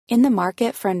In the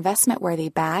market for investment-worthy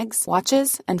bags,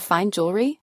 watches, and fine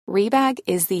jewelry, Rebag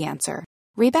is the answer.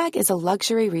 Rebag is a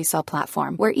luxury resale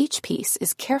platform where each piece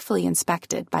is carefully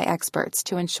inspected by experts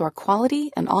to ensure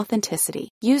quality and authenticity.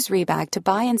 Use Rebag to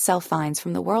buy and sell finds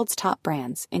from the world's top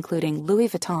brands, including Louis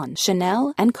Vuitton,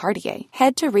 Chanel, and Cartier.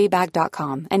 Head to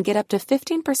Rebag.com and get up to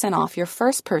 15% off your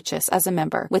first purchase as a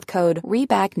member with code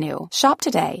REBAGNEW. Shop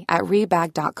today at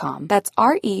Rebag.com. That's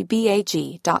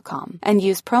REBAG.com. And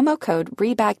use promo code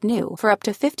REBAGNEW for up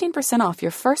to 15% off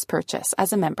your first purchase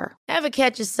as a member. Ever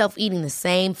catch yourself eating the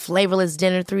same flavorless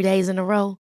dinner 3 days in a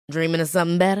row? Dreaming of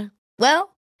something better?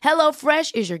 Well,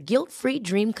 HelloFresh is your guilt-free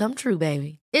dream come true,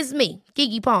 baby. It's me,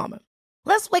 Keke Palmer.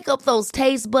 Let's wake up those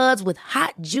taste buds with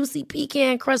hot, juicy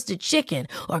pecan-crusted chicken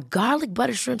or garlic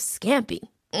butter shrimp scampi.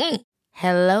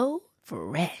 Hello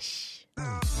Fresh.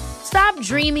 Stop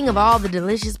dreaming of all the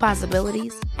delicious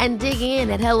possibilities and dig in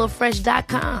at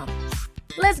HelloFresh.com.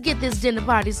 Let's get this dinner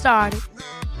party started.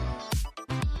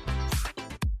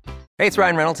 Hey, it's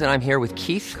Ryan Reynolds, and I'm here with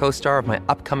Keith, co-star of my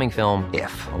upcoming film,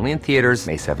 If, only in theaters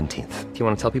May 17th. Do you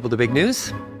want to tell people the big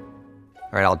news?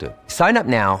 All right, I'll do it. Sign up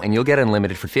now and you'll get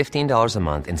unlimited for $15 a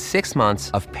month and 6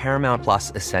 months of Paramount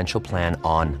Plus Essential Plan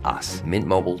on us.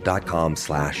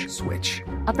 MintMobile.com/switch.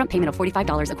 Upfront payment of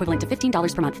 $45 equivalent to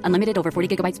 $15 per month. Unlimited over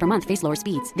 40 gigabytes per month. Face lower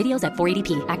speeds. Videos at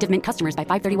 480p. Active Mint customers by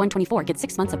 531.24 get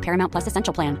 6 months of Paramount Plus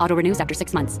Essential Plan. Auto renews after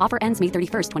 6 months. Offer ends May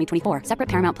 31st, 2024. Separate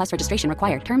Paramount Plus registration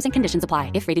required. Terms and conditions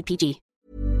apply if rated PG.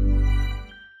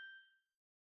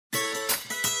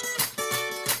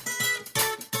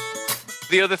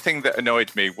 The other thing that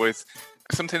annoyed me was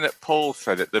something that Paul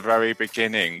said at the very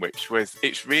beginning, which was,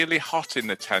 it's really hot in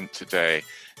the tent today,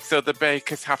 so the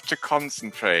bakers have to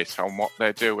concentrate on what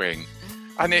they're doing.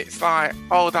 And it's like,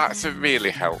 oh, that's a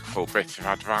really helpful bit of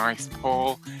advice,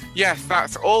 Paul. Yes,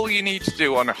 that's all you need to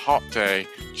do on a hot day,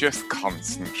 just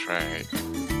concentrate.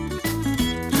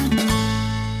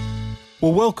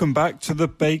 Well, welcome back to the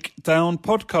Bake Down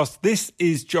podcast. This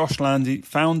is Josh Landy,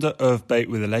 founder of Bake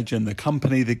with a Legend, the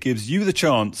company that gives you the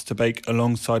chance to bake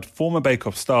alongside former Bake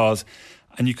Off stars.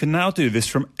 And you can now do this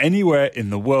from anywhere in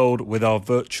the world with our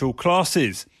virtual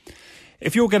classes.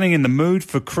 If you're getting in the mood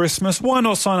for Christmas, why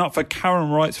not sign up for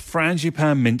Karen Wright's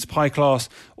Frangipan Mince Pie class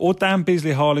or Dan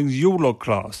Beasley-Harling's Yule Log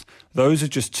class? Those are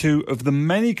just two of the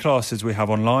many classes we have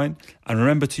online. And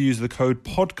remember to use the code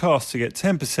PODCAST to get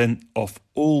 10% off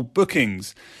all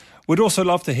bookings. We'd also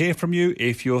love to hear from you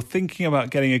if you're thinking about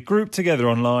getting a group together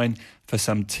online for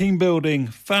some team building,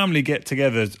 family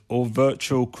get-togethers or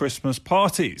virtual Christmas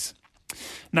parties.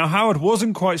 Now, Howard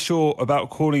wasn't quite sure about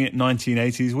calling it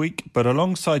 1980s Week, but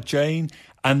alongside Jane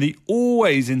and the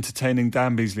always entertaining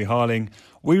Dan Beasley-Harling,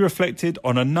 we reflected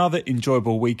on another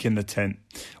enjoyable week in the tent.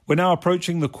 We're now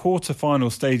approaching the quarter-final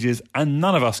stages and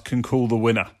none of us can call the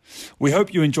winner. We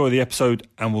hope you enjoy the episode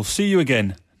and we'll see you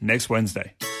again next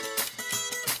Wednesday.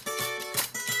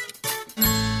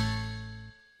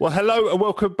 Well, hello and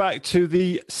welcome back to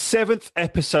the 7th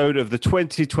episode of the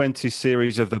 2020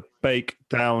 series of the Bake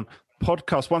Down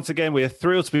podcast. Once again, we are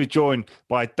thrilled to be joined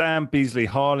by Dan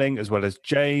Beasley-Harling as well as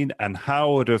Jane and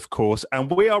Howard, of course,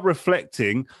 and we are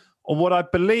reflecting on what I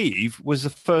believe was the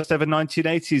first ever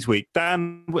 1980s week.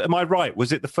 Dan, am I right?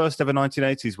 Was it the first ever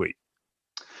 1980s week?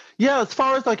 Yeah, as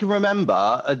far as I can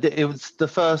remember, it was the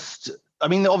first. I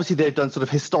mean, obviously they've done sort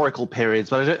of historical periods,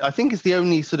 but I think it's the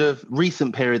only sort of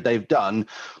recent period they've done.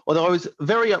 Although I was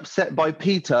very upset by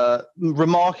Peter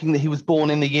remarking that he was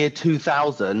born in the year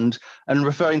 2000 and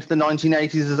referring to the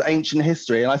 1980s as ancient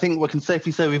history. And I think we can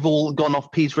safely say we've all gone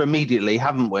off Peter immediately,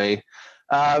 haven't we?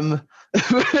 I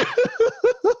thought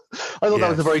that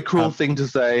was a very cruel thing to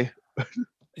say.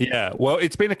 Yeah, well,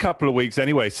 it's been a couple of weeks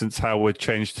anyway since Howard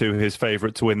changed to his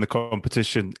favourite to win the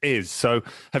competition is. So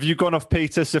have you gone off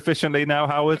Peter sufficiently now,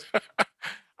 Howard?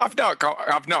 I've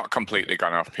not completely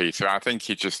gone off Peter. I think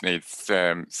he just needs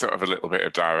sort of a little bit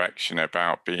of direction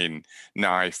about being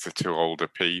nicer to older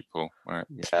people.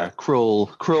 Yeah,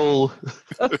 cruel.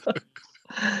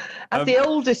 As the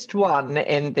oldest one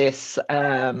in this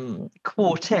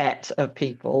quartet of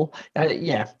people,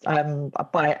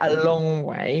 by a long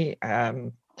way,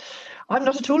 I'm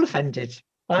not at all offended.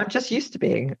 I'm just used to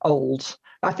being old.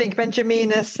 I think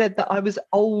Benjamina said that I was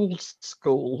old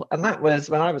school, and that was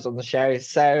when I was on the show.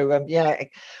 So,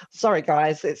 sorry,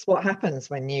 guys. It's what happens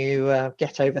when you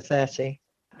get over 30.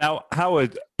 Now,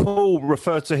 Howard, Paul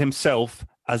referred to himself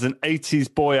as an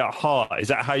 80s boy at heart. Is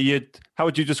that how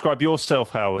would you describe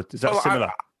yourself, Howard? Is that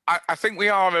similar? I think we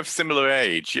are of similar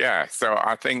age, yeah. So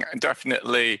I think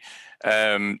definitely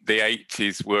the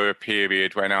 80s were a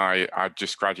period when I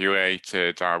just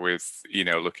graduated. I was,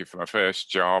 looking for my first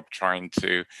job, trying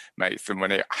to make some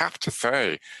money. I have to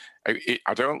say,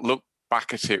 I don't look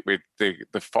back at it with the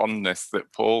fondness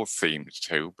that Paul seemed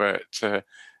to, but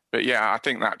yeah, I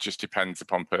think that just depends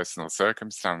upon personal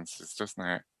circumstances, doesn't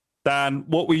it? Dan,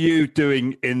 what were you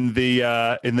doing in the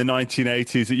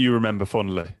 1980s that you remember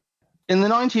fondly? In the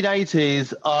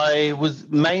 1980s, I was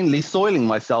mainly soiling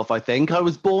myself, I think. I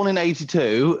was born in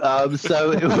 82,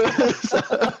 so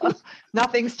it was...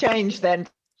 Nothing's changed then.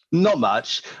 Not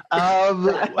much.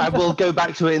 I will go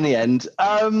back to it in the end.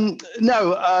 One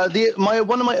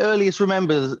of my earliest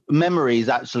memories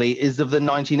actually is of the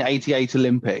 1988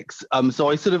 Olympics. So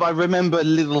I remember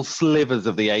little slivers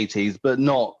of the 80s, but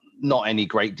not any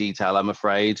great detail, I'm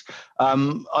afraid.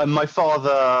 My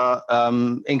father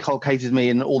inculcated me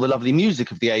in all the lovely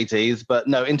music of the 80s, but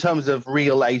no, in terms of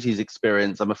real 80s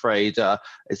experience, I'm afraid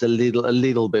it's a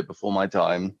little bit before my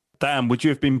time. Dan, would you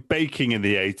have been baking in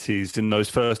the 80s in those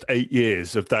first 8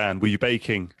 years of Dan? Were you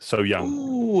baking so young?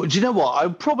 Ooh, do you know what? I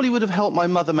probably would have helped my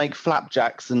mother make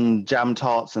flapjacks and jam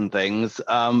tarts and things,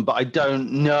 but I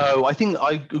don't know. I think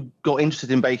I got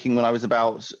interested in baking when I was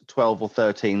about 12 or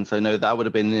 13, so no, that would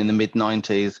have been in the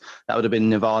mid-90s. That would have been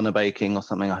Nirvana baking or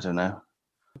something, I don't know.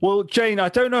 Well, Jane, I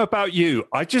don't know about you.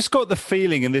 I just got the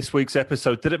feeling in this week's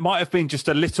episode that it might have been just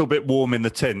a little bit warm in the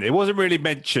tin. It wasn't really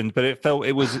mentioned, but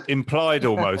it was implied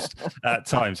almost at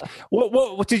times.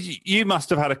 What did you must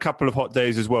have had a couple of hot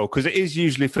days as well, because it is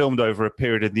usually filmed over a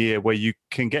period in the year where you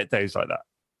can get days like that.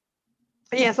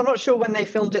 Yes, I'm not sure when they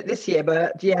filmed it this year,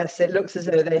 but yes, it looks as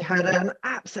though they had an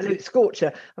absolute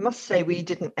scorcher. I must say we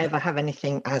didn't ever have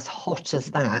anything as hot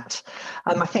as that.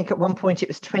 I think at one point it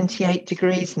was 28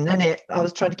 degrees, and then I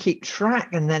was trying to keep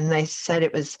track, and then they said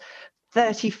it was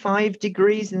 35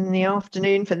 degrees in the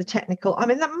afternoon for the technical. I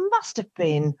mean, that must have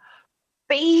been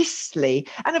beastly.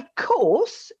 And of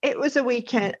course, it was a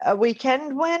weekend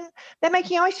when they're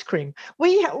making ice cream.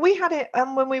 We had it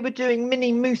when we were doing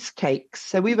mini mousse cakes.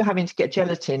 So we were having to get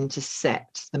gelatin to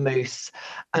set the mousse.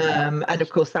 And of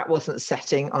course, that wasn't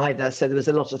setting either. So there was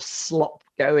a lot of slop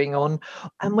going on.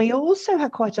 And we also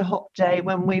had quite a hot day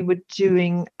when we were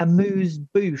doing a mousse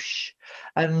bouche.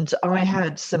 And I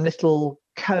had some little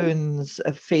cones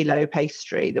of phyllo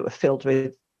pastry that were filled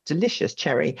with delicious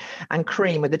cherry and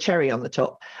cream with the cherry on the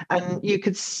top, and you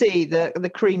could see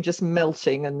the cream just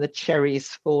melting and the cherries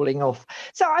falling off.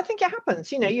 So I think it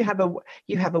happens, you have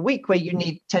a week where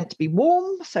you tend to be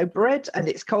warm, so bread, and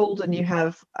it's cold, and you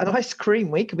have an ice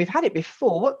cream week, and we've had it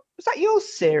before. What was that, your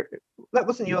series? That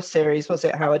wasn't your series, was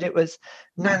it, Howard? It was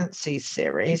Nancy's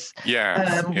series.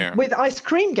 Yeah. With Ice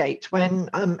Cream Gate, when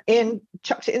Ian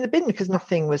chucked it in the bin because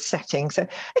nothing was setting. So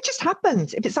it just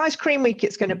happens. If it's ice cream week,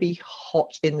 it's going to be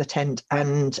hot in the tent.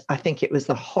 And I think it was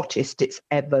the hottest it's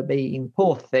ever been.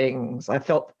 Poor things. I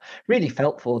really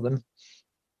felt for them.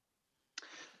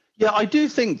 Yeah, I do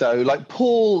think, though, like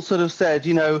Paul sort of said,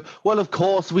 well, of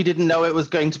course, we didn't know it was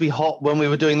going to be hot when we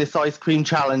were doing this ice cream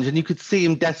challenge. And you could see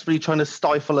him desperately trying to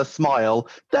stifle a smile.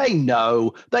 They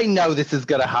know this is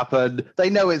going to happen. They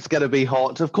know it's going to be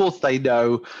hot. Of course they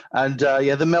know. And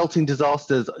the melting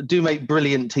disasters do make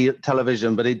brilliant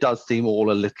television, but it does seem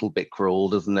all a little bit cruel,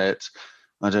 doesn't it?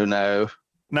 I don't know.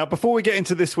 Now, before we get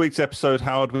into this week's episode,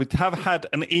 Howard, we have had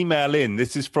an email in.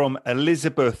 This is from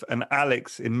Elizabeth and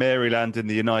Alex in Maryland in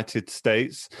the United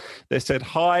States. They said,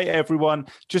 "Hi, everyone.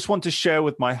 Just want to share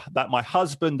that my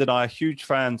husband and I are huge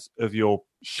fans of your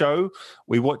show.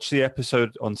 We watched the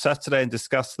episode on Saturday and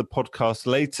discussed the podcast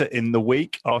later in the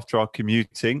week after our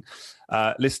commuting.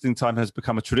 Listening time has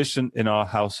become a tradition in our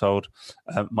household.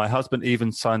 My husband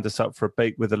even signed us up for a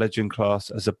Bake with a Legend class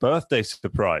as a birthday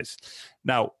surprise."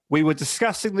 Now, we were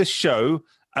discussing this show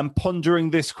and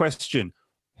pondering this question.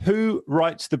 Who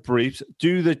writes the briefs?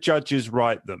 Do the judges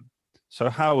write them? So,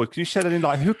 Howard, can you shed any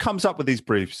light? Who comes up with these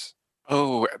briefs?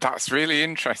 Oh, that's really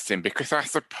interesting, because I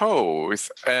suppose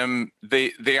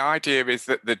the idea is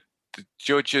that the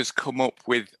judges come up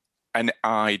with an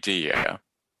idea,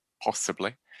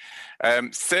 possibly.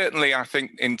 Certainly, I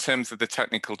think in terms of the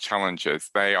technical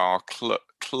challenges, they are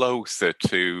closer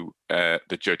to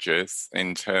the judges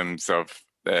in terms of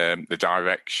the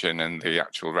direction and the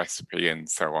actual recipe and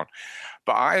so on.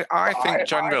 But I think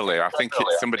generally, I think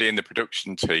it's somebody in the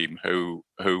production team who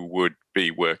would be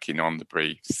working on the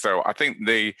briefs. So I think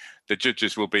the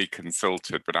judges will be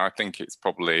consulted, but I think it's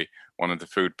probably one of the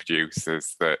food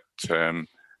producers that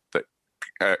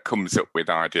comes up with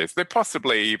ideas. They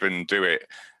possibly even do it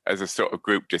as a sort of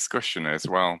group discussion as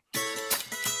well.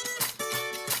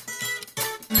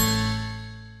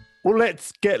 Well,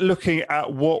 let's get looking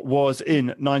at what was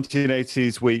in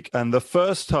 1980s week. And the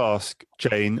first task,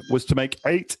 Jane, was to make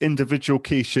 8 individual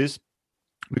quiches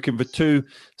looking for 2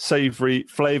 savoury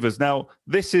flavours. Now,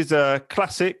 this is a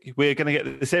classic. We're going to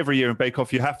get this every year in Bake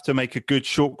Off. You have to make a good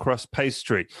short crust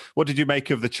pastry. What did you make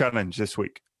of the challenge this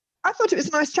week? I thought it was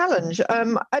a nice challenge.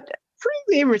 It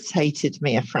Prue irritated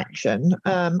me a fraction,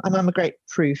 and I'm a great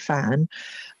Prue fan.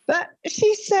 But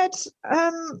she said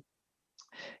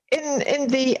in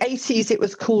the 80s it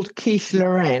was called quiche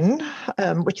Lorraine,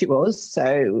 which it was.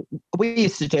 So we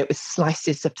used to do it with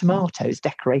slices of tomatoes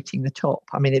decorating the top.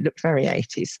 I mean, it looked very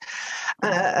 80s.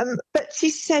 But she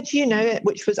said,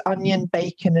 which was onion,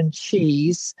 bacon and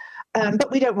cheese. But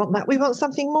we don't want that. We want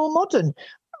something more modern.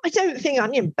 I don't think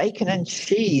onion, bacon and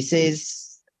cheese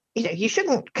is... you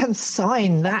shouldn't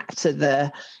consign that to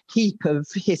the heap of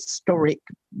historic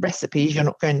recipes you're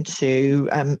not going to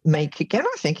make again.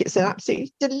 I think it's an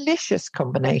absolutely delicious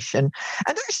combination.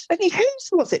 And actually, whose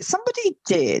was it? Somebody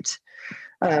did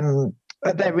a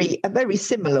very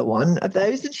similar one of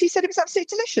those, and she said it was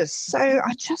absolutely delicious. So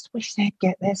I just wish they'd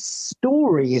get their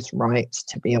stories right,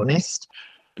 to be honest.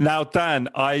 Now, Dan,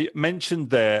 I mentioned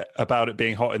there about it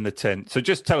being hot in the tent. So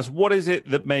just tell us, what is it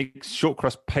that makes short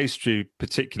crust pastry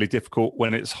particularly difficult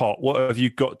when it's hot? What have you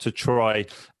got to try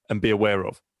and be aware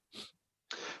of?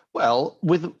 Well,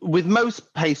 with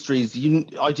most pastries,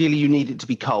 ideally you need it to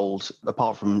be cold,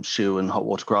 apart from choux and hot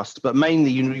water crust. But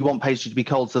mainly you want pastry to be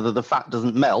cold so that the fat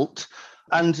doesn't melt.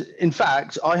 And in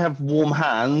fact, I have warm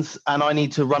hands and I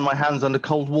need to run my hands under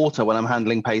cold water when I'm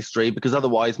handling pastry, because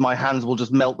otherwise my hands will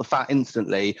just melt the fat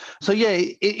instantly. So yeah,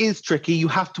 it is tricky. You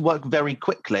have to work very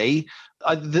quickly.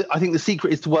 I think the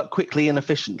secret is to work quickly and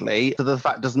efficiently so the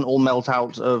fat doesn't all melt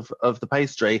out of the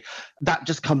pastry. That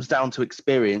just comes down to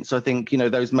experience. So I think,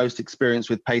 those most experienced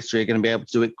with pastry are going to be able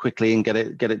to do it quickly and get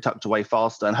it tucked away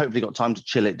faster and hopefully got time to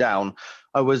chill it down.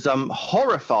 I was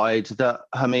horrified that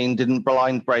Hermine didn't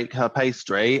blind break her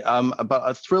pastry, but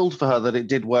I'm thrilled for her that it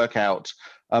did work out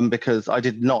because I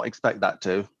did not expect that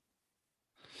to.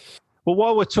 Well,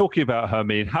 while we're talking about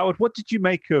Hermine, Howard, what did you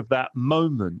make of that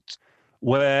moment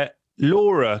where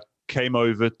Laura came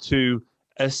over to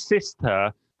assist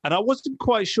her? And I wasn't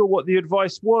quite sure what the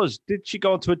advice was. Did she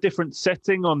go onto a different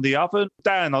setting on the oven?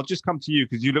 Dan, I'll just come to you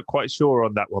because you look quite sure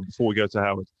on that one before we go to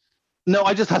Howard. No,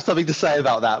 I just have something to say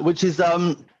about that, which is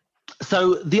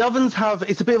so the ovens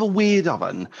it's a bit of a weird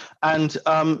oven. And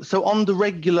so on the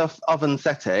regular oven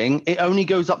setting, it only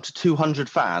goes up to 200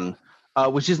 fan,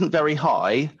 which isn't very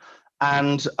high.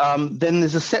 And then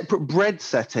there's a separate bread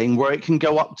setting where it can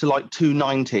go up to like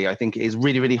 290, I think it is,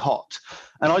 really, really hot.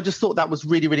 And I just thought that was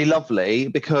really, really lovely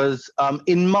because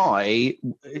obviously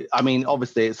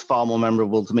it's far more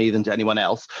memorable to me than to anyone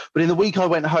else. But in the week I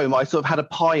went home, I sort of had a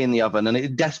pie in the oven and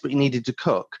it desperately needed to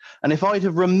cook. And if I'd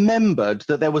have remembered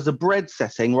that there was a bread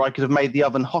setting where I could have made the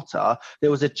oven hotter,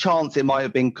 there was a chance it might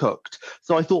have been cooked.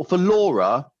 So I thought for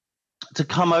Laura to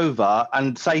come over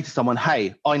and say to someone,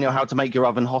 hey, I know how to make your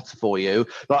oven hotter for you.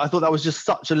 But I thought that was just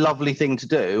such a lovely thing to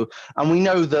do. And we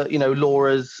know that,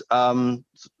 Laura's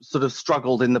sort of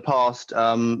struggled in the past.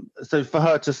 So for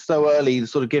her to so early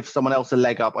sort of give someone else a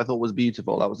leg up, I thought was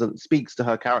beautiful. It speaks to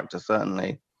her character,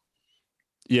 certainly.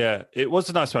 Yeah, it was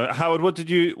a nice moment. Howard, what did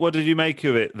you make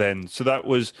of it then? So that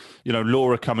was,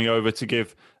 Laura coming over to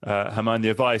give Hermione the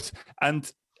advice. And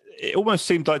it almost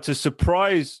seemed like to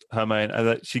surprise Hermione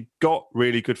that she got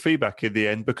really good feedback in the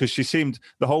end, because she seemed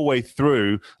the whole way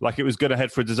through like it was going to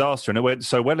head for a disaster, and it went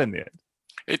so well in the end.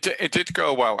 It did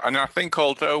go well. And I think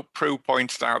although Prue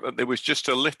pointed out that there was just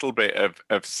a little bit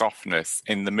of softness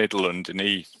in the middle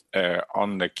underneath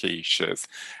on the quiches,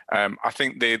 I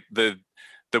think the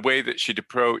way that she'd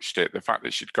approached it, the fact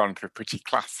that she'd gone for pretty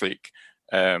classic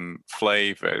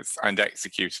flavours and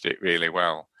executed it really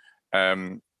well,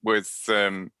 was...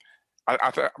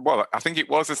 I think it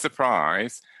was a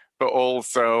surprise, but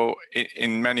also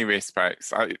in many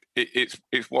respects, it's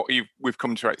what we've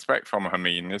come to expect from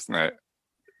Hermine, isn't it?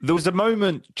 There was a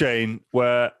moment, Jane,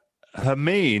 where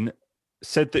Hermine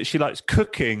said that she likes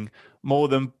cooking more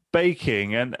than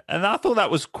baking, and I thought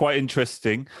that was quite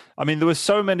interesting. I mean, there were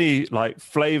so many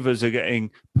flavors are getting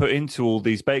put into all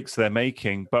these bakes they're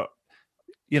making, but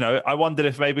I wondered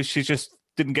if maybe she just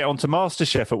didn't get onto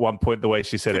MasterChef at one point the way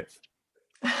she said it.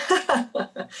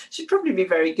 She'd probably be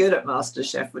very good at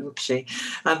MasterChef, wouldn't she?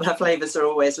 Her flavours are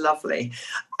always lovely.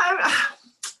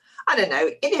 I don't know.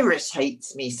 It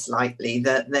irritates me slightly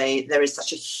that there is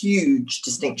such a huge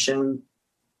distinction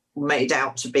made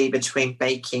out to be between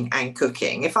baking and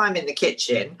cooking. If I'm in the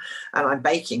kitchen and I'm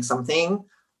baking something,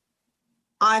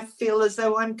 I feel as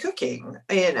though I'm cooking.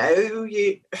 I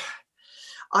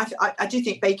do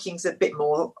think baking's a bit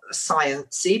more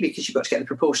sciencey because you've got to get the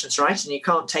proportions right, and you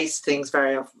can't taste things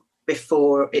very often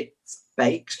before it's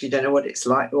baked. You don't know what it's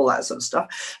like, all that sort of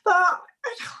stuff. But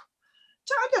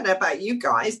I don't know about you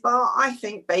guys, but I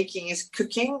think baking is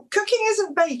cooking. Cooking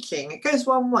isn't baking. It goes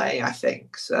one way, I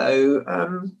think. So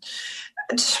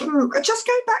just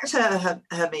going back to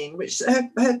Hermine, which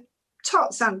her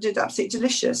tart sounded absolutely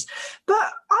delicious.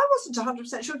 But I wasn't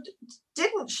 100% sure.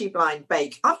 Didn't she blind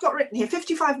bake? I've got written here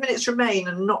 55 minutes remain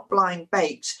and not blind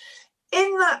baked.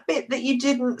 In that bit that you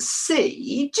didn't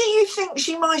see, do you think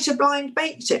she might have blind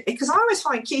baked it? Because I always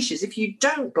find quiches, if you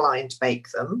don't blind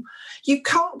bake them, you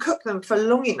can't cook them for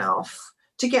long enough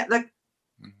to get the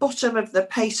bottom of the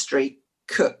pastry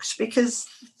cooked, because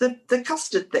the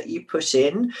custard that you put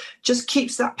in just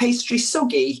keeps that pastry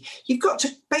soggy. You've got to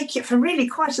bake it for really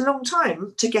quite a long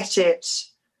time to get it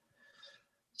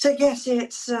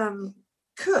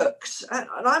cooked. And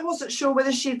I wasn't sure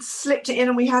whether she'd slipped it in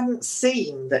and we hadn't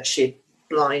seen that she'd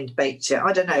blind baked it.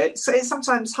 I don't know. It's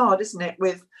sometimes hard, isn't it,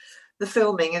 with the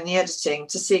filming and the editing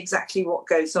to see exactly what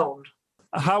goes on.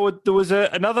 Howard, there was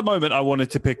another moment I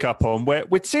wanted to pick up on where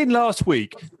we'd seen last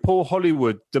week Paul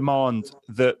Hollywood demand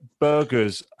that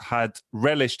burgers had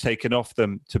relish taken off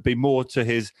them to be more to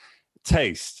his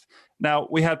taste. Now,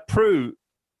 we had Prue.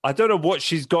 I don't know what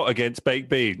she's got against baked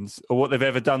beans or what they've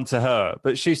ever done to her,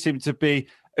 but she seemed to be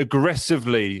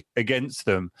aggressively against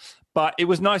them. But it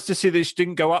was nice to see that she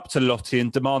didn't go up to Lottie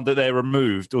and demand that they're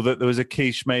removed or that there was a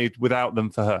quiche made without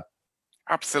them for her.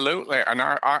 Absolutely. And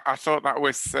I thought that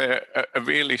was a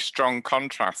really strong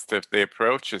contrast of the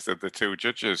approaches of the two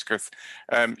judges, because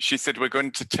she said, we're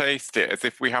going to taste it as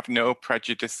if we have no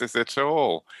prejudices at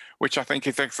all, which I think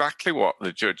is exactly what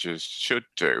the judges should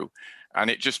do. And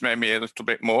it just made me a little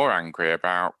bit more angry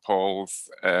about Paul's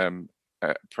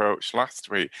approach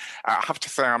last week. I have to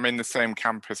say, I'm in the same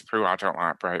camp as Prue. I don't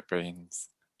like baked beans.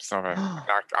 Sorry.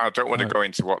 I don't want to go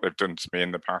into what they've done to me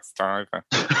in the past either.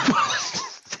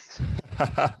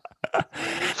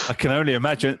 I can only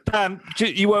imagine. Dan,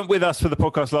 you weren't with us for the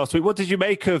podcast last week. What did you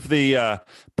make of the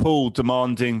Paul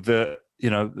demanding the,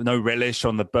 no relish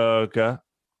on the burger?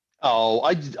 Oh,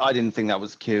 I didn't think that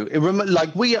was cute.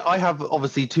 I have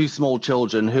obviously two small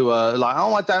children who are like,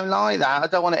 oh, I don't like that. I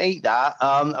don't want to eat that.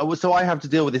 So I have to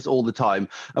deal with this all the time.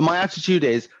 And my attitude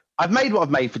is, I've made what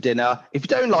I've made for dinner. If you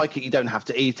don't like it, you don't have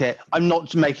to eat it. I'm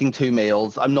not making two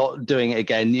meals. I'm not doing it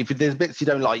again. If there's bits you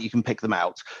don't like, you can pick them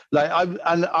out.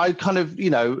 I kind of,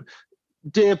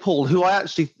 dear Paul, who I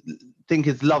actually think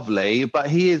is lovely, but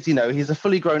he is, he's a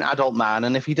fully grown adult man,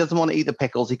 and if he doesn't want to eat the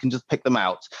pickles, he can just pick them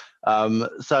out.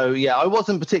 So yeah, I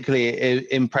wasn't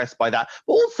particularly impressed by that.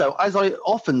 But also, as I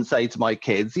often say to my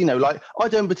kids, I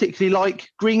don't particularly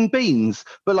like green beans,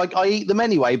 but I eat them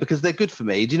anyway because they're good for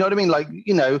me. Do you know what I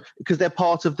mean? Because they're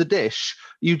part of the dish.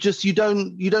 You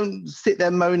don't sit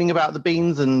there moaning about the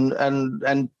beans and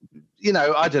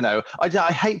I don't know.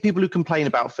 I hate people who complain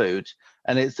about food.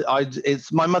 And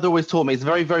it's my mother always taught me it's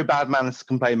very, very bad manners to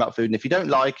complain about food. And if you don't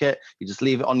like it, you just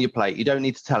leave it on your plate. You don't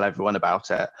need to tell everyone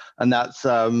about it. And that's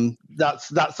sort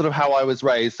of how I was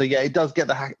raised. So yeah, it does get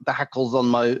the hackles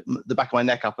on the back of my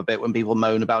neck up a bit when people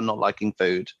moan about not liking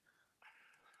food.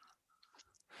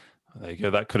 There you go.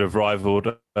 That could have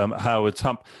rivaled Howard's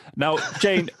hump. Now,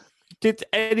 Jane, did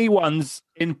anyone's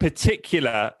in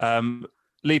particular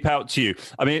leap out to you?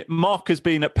 I mean, Mark has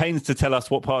been at pains to tell us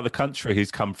what part of the country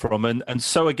he's come from, and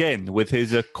so again with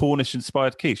his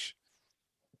Cornish-inspired quiche.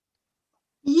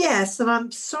 Yes, and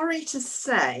I'm sorry to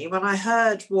say, when I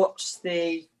heard what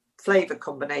the flavour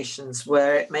combinations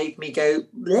were, it made me go,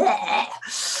 bleh.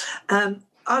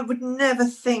 I would never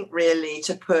think really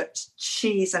to put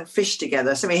cheese and fish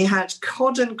together. So he had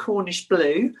cod and Cornish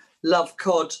blue. Love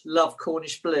cod, love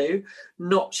Cornish blue.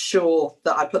 Not sure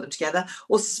that I put them together.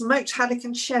 Or smoked haddock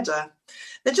and cheddar.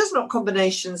 They're just not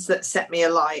combinations that set me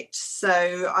alight. So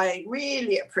I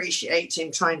really appreciate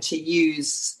him trying to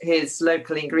use his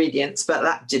local ingredients, but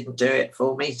that didn't do it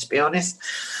for me, to be honest.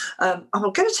 I'm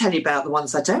going to tell you about the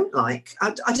ones I don't like.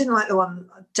 I didn't like the one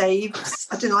Dave's.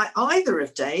 I didn't like either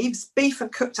of Dave's. Beef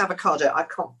and cooked avocado. I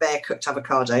can't bear cooked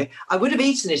avocado. I would have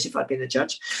eaten it if I'd been the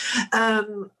judge.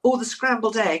 Or the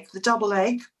scrambled egg, the double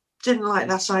egg. Didn't like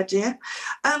that idea.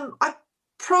 I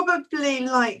probably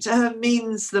liked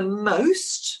Hermine's the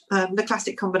most. The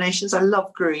classic combinations. I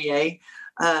love Gruyere.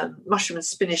 Mushroom and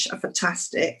spinach are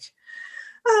fantastic.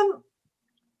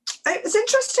 It was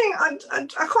interesting.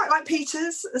 I quite like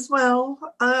Peter's as well.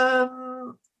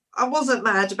 I wasn't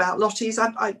mad about Lottie's.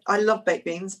 I love baked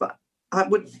beans, but I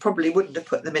probably wouldn't have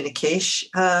put them in a quiche.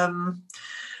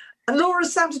 And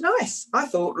Laura's sounded nice. I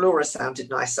thought Laura sounded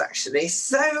nice, actually.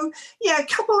 So, yeah, a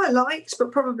couple I liked,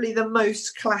 but probably the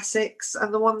most classics.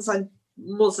 And the ones I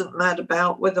wasn't mad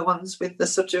about were the ones with the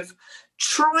sort of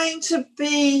trying to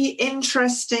be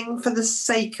interesting for the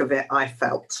sake of it, I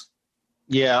felt.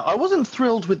 Yeah, I wasn't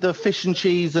thrilled with the fish and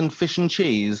cheese.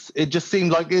 It just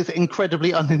seemed like it's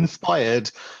incredibly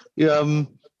uninspired.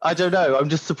 I don't know. I'm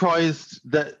just surprised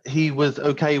that he was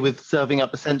okay with serving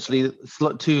up essentially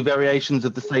 2 variations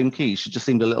of the same quiche. It just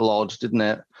seemed a little odd, didn't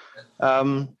it?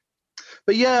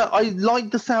 But yeah, I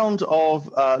like the sound of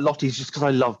Lottie's just because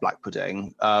I love black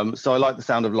pudding. So I like the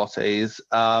sound of Lottie's.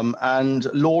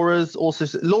 And Laura's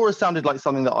sounded like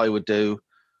something that I would do,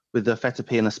 with the feta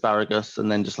pea and asparagus,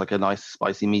 and then just like a nice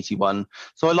spicy meaty one.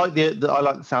 So I like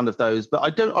the sound of those,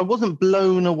 but I wasn't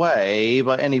blown away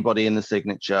by anybody in the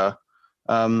signature.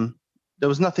 There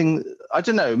was nothing, I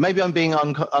don't know, maybe I'm being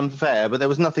unfair, but there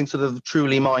was nothing sort of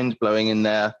truly mind-blowing in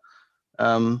there.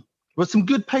 There was some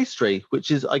good pastry, which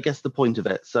is, I guess, the point of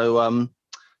it. So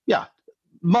yeah,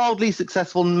 mildly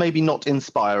successful, maybe not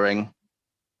inspiring.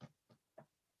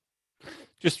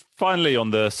 Just finally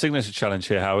on the signature challenge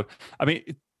here, Howard. I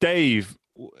mean, Dave,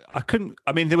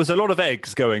 there was a lot of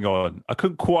eggs going on. I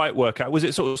couldn't quite work out. Was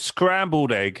it sort of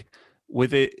scrambled egg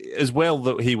with it as well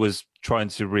that he was trying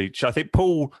to reach? I think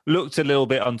Paul looked a little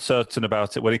bit uncertain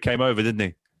about it when he came over, didn't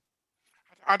he?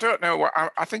 I don't know.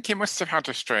 I think he must have had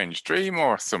a strange dream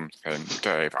or something,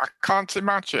 Dave. I can't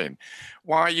imagine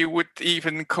why you would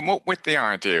even come up with the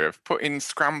idea of putting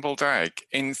scrambled egg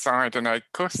inside an egg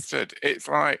custard. It's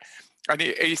like... And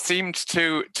he seemed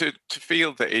to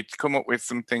feel that he'd come up with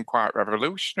something quite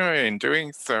revolutionary in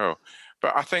doing so.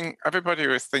 But I think everybody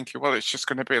was thinking, well, it's just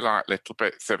going to be like little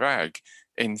bits of egg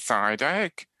inside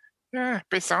egg. Yeah,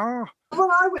 bizarre. What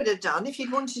I would have done if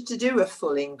you'd wanted to do a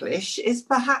full English is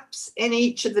perhaps in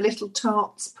each of the little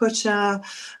tarts put a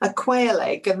quail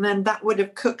egg, and then that would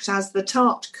have cooked as the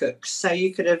tart cooked. So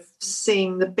you could have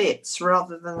seen the bits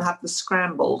rather than have the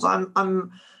scrambled.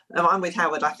 I'm with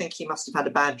Howard. I think he must have had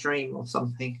a bad dream or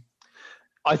something.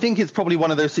 I think it's probably one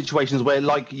of those situations where,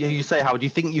 like you say, Howard, you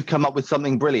think you've come up with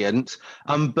something brilliant,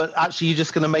 but actually you're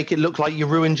just going to make it look like you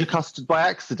ruined your custard by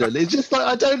accident. It's just like,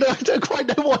 I don't quite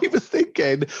know what he was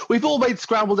thinking. We've all made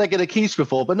scrambled egg in a quiche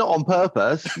before, but not on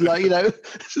purpose. Like,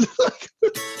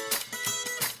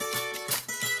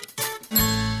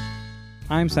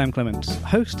 I'm Sam Clements,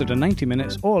 host of the 90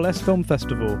 Minutes or Less Film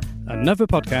Festival, another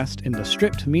podcast in the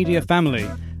Stripped Media family,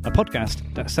 a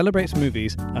podcast that celebrates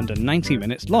movies under 90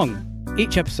 minutes long.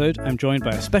 Each episode, I'm joined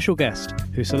by a special guest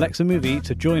who selects a movie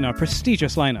to join our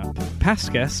prestigious lineup.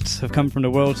 Past guests have come from the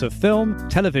worlds of film,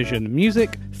 television,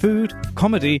 music, food,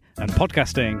 comedy, and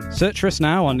podcasting. Search for us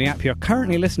now on the app you're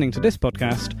currently listening to this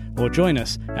podcast, or join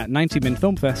us at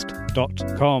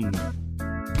 90minfilmfest.com.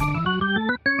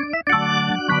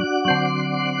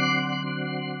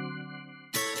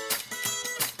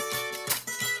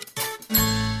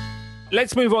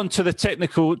 Let's move on to the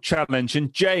technical challenge.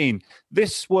 And Jane,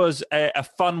 this was a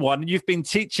fun one. You've been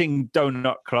teaching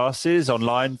donut classes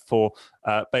online for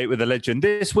Bake with a Legend.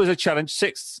 This was a challenge,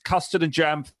 6 custard and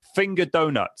jam finger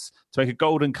donuts to make a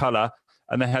golden colour.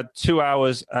 And they had 2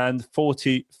 hours and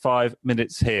 45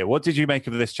 minutes here. What did you make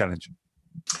of this challenge?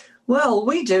 Well,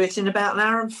 we do it in about an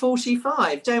hour and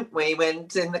 45, don't we, when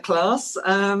in the class,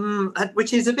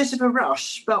 which is a bit of a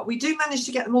rush, but we do manage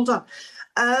to get them all done.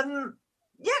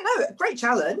 Yeah, no, great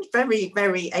challenge. Very,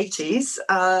 very 80s.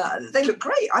 They look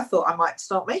great. I thought I might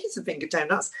start making some finger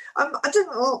donuts. I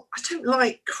don't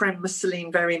like creme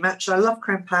mousseline very much. I love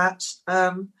creme pat.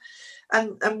 And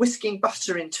whisking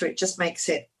butter into it just makes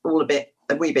it all a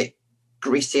wee bit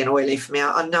greasy and oily for me.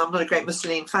 I'm not a great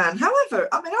mousseline fan. However,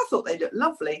 I thought they looked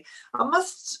lovely. I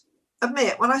must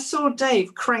admit, when I saw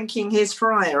Dave cranking his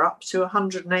fryer up to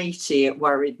 180, it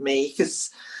worried me because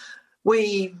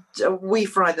we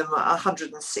fry them at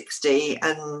 160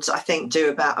 and I think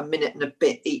do about a minute and a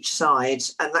bit each side,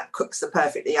 and that cooks them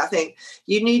perfectly. I think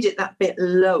you need it that bit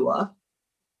lower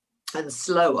and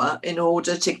slower in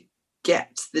order to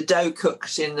get the dough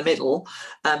cooked in the middle,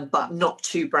 but not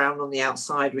too brown on the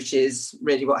outside, which is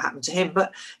really what happened to him.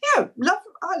 But yeah,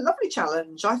 lovely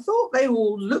challenge. I thought they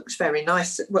all looked very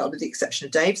nice. Well, with the exception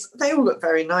of Dave's, they all looked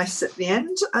very nice at the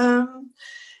end.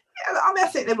 I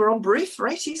think they were on brief for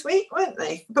 80s week, weren't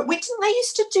they? But they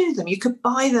used to do them. You could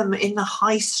buy them in the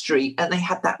high street and they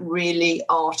had that really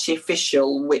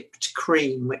artificial whipped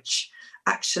cream, which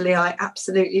actually I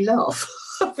absolutely love.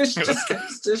 Which just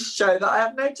goes to show that I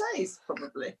have no taste,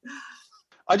 probably.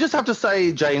 I just have to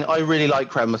say, Jane, I really like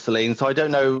creme mousseline, so I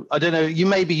don't know. You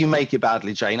make it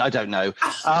badly, Jane. I don't know.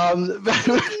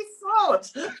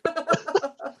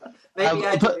 Maybe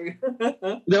I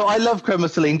do. No, I love creme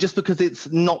mousseline just because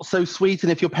it's not so sweet,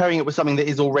 and if you're pairing it with something that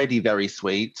is already very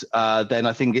sweet, then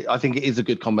I think it is a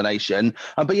good combination.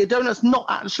 But your donut's not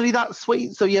actually that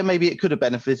sweet, so yeah, maybe it could have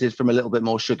benefited from a little bit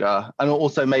more sugar, and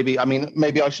also maybe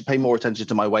I should pay more attention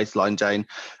to my waistline, Jane.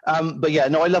 But yeah,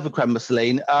 no, I love a creme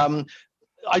mousseline.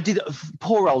 I did.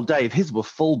 Poor old Dave. His were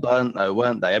full burnt though,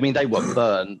 weren't they? I mean, they were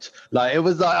burnt. Like it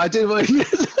was like I did.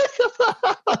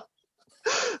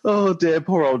 Oh dear,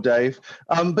 poor old Dave.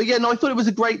 But yeah, no, I thought it was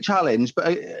a great challenge. But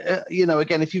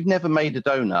again, if you've never made a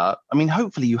donut, I mean,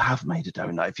 hopefully you have made a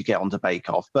donut if you get onto Bake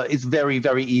Off. But it's very,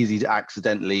 very easy to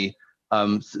accidentally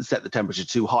set the temperature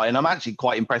too high. And I'm actually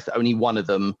quite impressed that only one of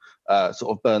them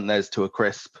sort of burnt theirs to a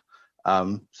crisp.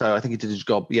 So I think he did his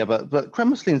job. Yeah, but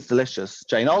creme mousseline is delicious,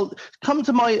 Jane. I'll come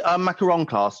to my macaron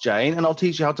class, Jane, and I'll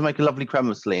teach you how to make a lovely creme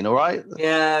mousseline, all right?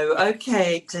 Yeah,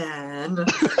 okay, Dan.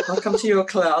 I'll come to your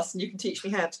class and you can teach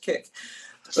me how to cook.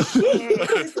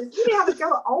 Jeez, we have a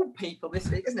go at old people this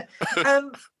week, isn't it?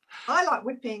 I like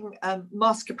whipping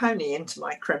mascarpone into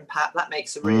my creme pat. That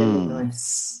makes it really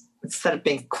nice, instead of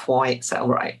being quite so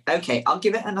right. Okay, I'll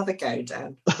give it another go,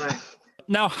 Dan. Right.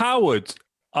 Now, Howard,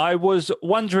 I was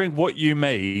wondering what you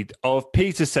made of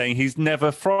Peter saying he's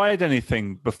never fried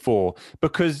anything before,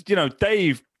 because,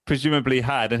 Dave presumably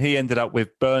had, and he ended up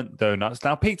with burnt donuts.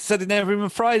 Now, Peter said he never even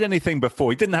fried anything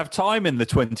before. He didn't have time in the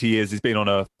 20 years he's been on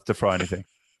Earth to fry anything.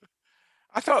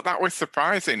 I thought that was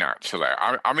surprising, actually.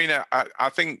 I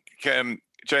think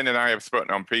Jane and I have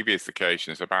spoken on previous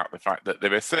occasions about the fact that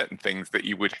there are certain things that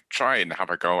you would try and have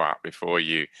a go at before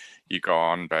you go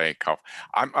on Bake Off.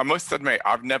 I must admit,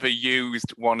 I've never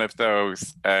used one of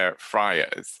those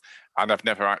fryers, and I've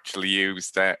never actually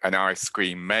used an ice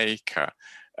cream maker.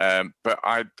 But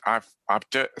I've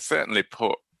certainly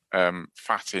put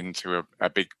fat into a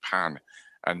big pan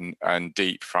and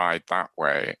deep fried that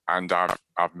way, and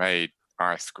I've made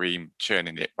ice cream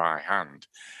churning it by hand.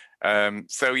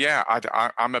 So yeah,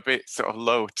 I'm a bit sort of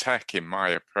low tech in my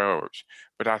approach,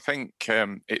 but I think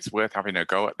it's worth having a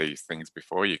go at these things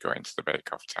before you go into the Bake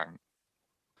Off tent.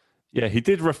 Yeah, he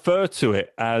did refer to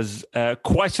it as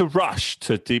quite a rush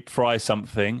to deep fry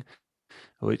something,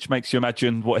 which makes you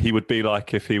imagine what he would be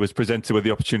like if he was presented with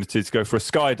the opportunity to go for a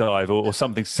skydive or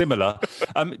something similar.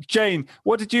 Jane,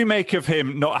 what did you make of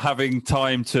him not having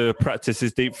time to practice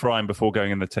his deep frying before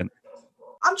going in the tent?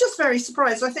 I'm just very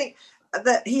surprised. I think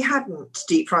that he hadn't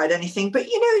deep fried anything, but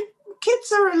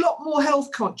kids are a lot more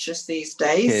health conscious these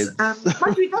days.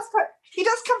 Mind you, he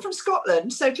does come from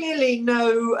Scotland, so clearly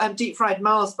no deep fried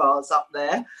Mars bars up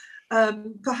there.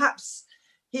 Perhaps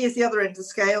he is the other end of the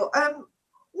scale.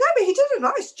 No, but he did a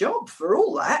nice job for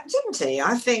all that, didn't he?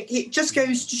 I think it just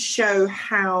goes to show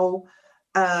how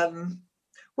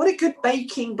what a good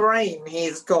baking brain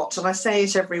he's got. And I say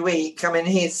it every week. I mean,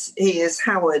 he is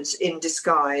Howard in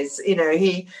disguise.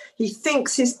 He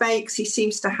thinks his bakes. He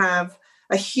seems to have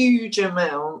a huge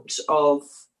amount of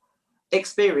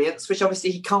experience, which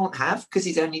obviously he can't have because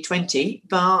he's only 20.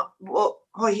 But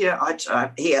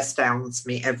he astounds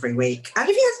me every week. And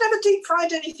if he has never deep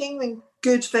fried anything, then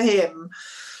good for him.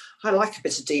 I like a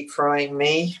bit of deep frying,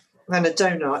 me. And a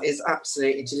donut is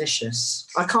absolutely delicious.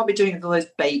 I can't be doing those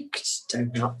baked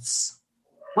donuts.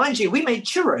 Mind you, we made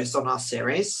churros on our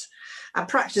series, and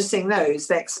practicing those,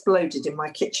 they exploded in my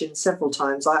kitchen several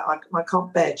times. I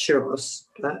can't bear churros,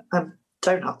 but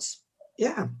donuts,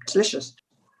 yeah, delicious.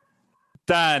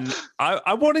 Dan,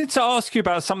 I wanted to ask you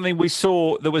about something we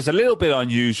saw that was a little bit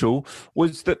unusual,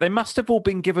 was that they must have all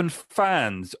been given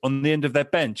fans on the end of their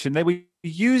bench, and they were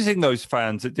using those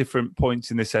fans at different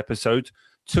points in this episode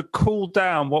to cool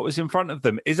down what was in front of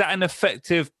them. Is that an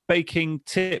effective baking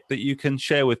tip that you can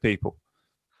share with people?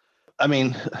 I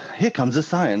mean, here comes the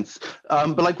science.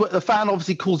 But the fan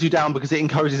obviously cools you down because it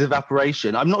encourages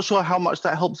evaporation. I'm not sure how much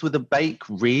that helps with a bake,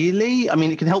 really. I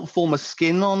mean, it can help form a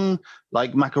skin on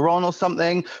like macaron or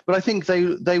something. But I think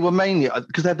they were mainly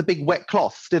because they had the big wet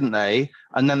cloths, didn't they?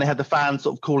 And then they had the fan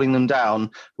sort of cooling them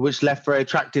down, which left very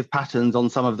attractive patterns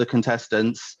on some of the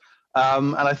contestants.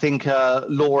 And I think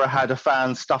Laura had a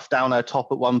fan stuffed down her top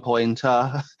at one point.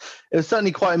 It was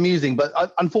certainly quite amusing, but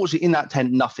unfortunately in that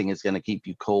tent, nothing is going to keep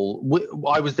you cool.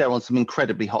 I was there on some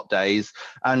incredibly hot days,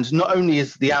 and not only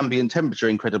is the ambient temperature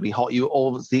incredibly hot, you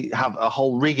obviously have a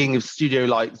whole rigging of studio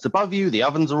lights above you. The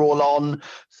ovens are all on,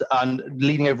 and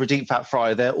leaning over a deep fat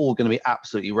fryer, they're all going to be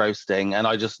absolutely roasting. And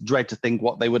I just dread to think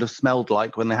what they would have smelled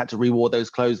like when they had to reward those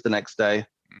clothes the next day.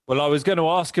 Well, I was going to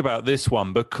ask about this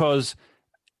one because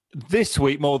this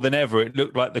week, more than ever, it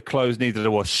looked like the clothes needed a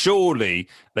wash. Surely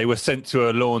they were sent to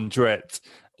a laundrette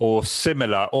or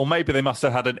similar, or maybe they must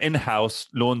have had an in-house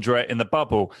laundrette in the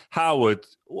bubble. Howard,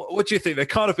 what do you think? They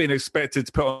can't have been expected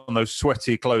to put on those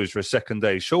sweaty clothes for a second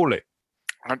day, surely?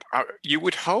 You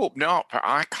would hope not, but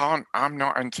I'm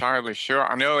not entirely sure.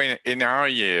 I know in our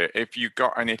year, if you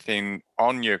got anything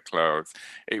on your clothes,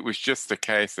 it was just a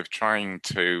case of trying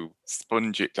to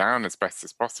sponge it down as best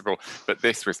as possible. But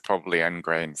this was probably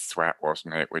end-grain sweat,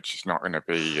 wasn't it? Which is not going to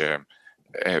be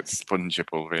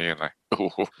spongeable, really.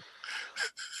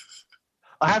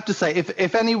 I have to say,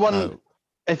 if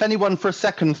anyone for a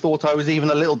second thought I was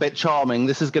even a little bit charming,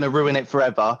 this is going to ruin it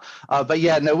forever. But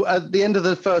yeah, no, at the end of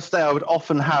the first day, I would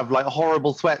often have like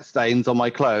horrible sweat stains on my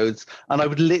clothes, and I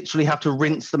would literally have to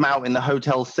rinse them out in the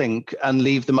hotel sink and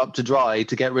leave them up to dry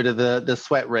to get rid of the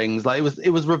sweat rings. Like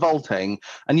it was revolting.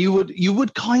 And you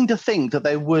would kind of think that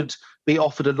they would be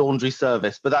offered a laundry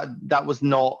service, but that was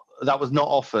not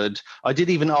offered. I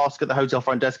did even ask at the hotel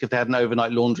front desk if they had an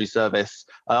overnight laundry service.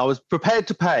 I was prepared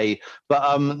to pay,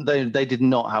 but they did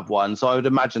not have one. So I would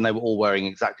imagine they were all wearing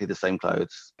exactly the same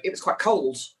clothes. It was quite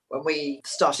cold when we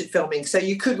started filming, so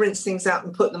you could rinse things out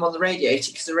and put them on the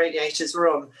radiator because the radiators were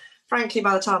on. Frankly,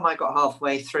 by the time I got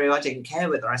halfway through, I didn't care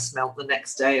whether I smelled the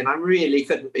next day, and I really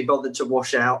couldn't be bothered to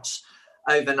wash out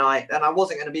overnight, and I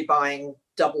wasn't going to be buying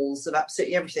doubles of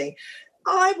absolutely everything.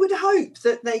 I would hope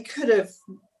that they could have,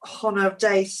 on a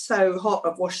day so hot,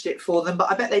 have washed it for them, but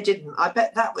I bet they didn't. I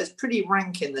bet that was pretty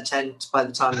rank in the tent by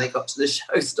the time they got to the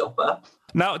showstopper.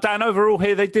 Now, Dan, overall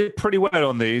here, they did pretty well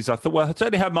on these. I thought, well,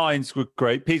 certainly her minds were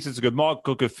great. Peter's good. Mark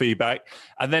got good feedback.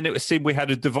 And then it seemed we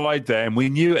had a divide there. And we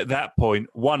knew at that point,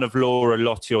 one of Laura,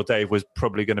 Lottie or Dave was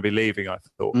probably going to be leaving, I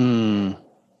thought.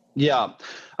 Yeah.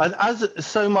 And as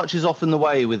so much is often the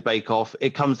way with Bake Off,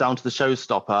 it comes down to the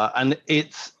showstopper. And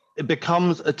it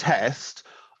becomes a test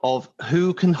of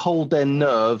who can hold their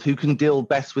nerve, who can deal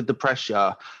best with the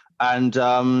pressure. And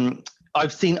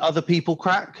I've seen other people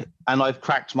crack, and I've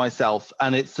cracked myself.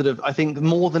 And it's sort of, I think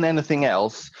more than anything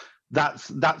else, that's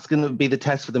going to be the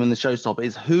test for them in the showstopper,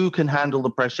 is who can handle the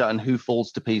pressure and who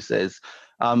falls to pieces.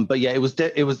 But yeah,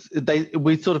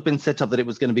 we'd sort of been set up that it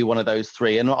was going to be one of those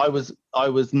three. And I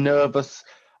was nervous.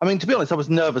 I mean, to be honest, I was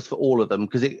nervous for all of them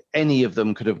because any of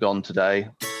them could have gone today.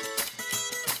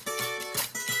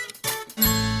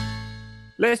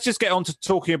 Let's just get on to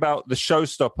talking about the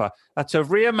showstopper. To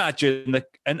reimagine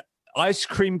an ice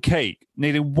cream cake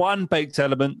needing one baked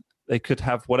element. They could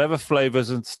have whatever flavors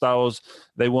and styles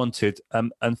they wanted.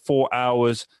 And 4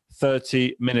 hours,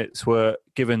 30 minutes were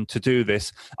given to do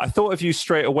this. I thought of you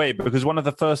straight away because one of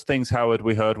the first things, Howard,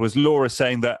 we heard was Laura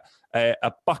saying that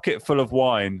a bucket full of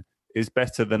wine is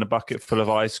better than a bucket full of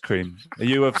ice cream. Are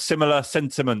you of similar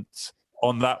sentiments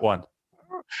on that one?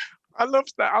 I love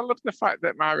that. I love the fact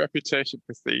that my reputation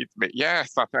precedes me.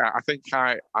 Yes, I think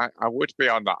I would be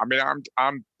on that. I mean,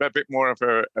 I'm a bit more of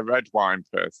a red wine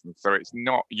person, so it's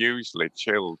not usually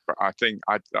chilled. But I think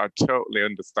I totally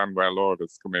understand where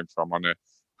Laura's coming from on a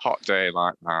hot day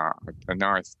like that. A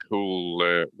nice,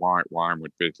 cool white wine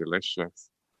would be delicious.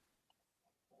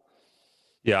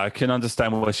 Yeah, I can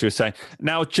understand what she was saying.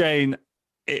 Now, Jane,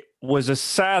 it was a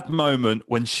sad moment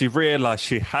when she realised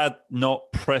she had not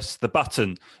pressed the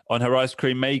button on her ice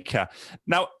cream maker.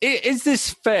 Now, is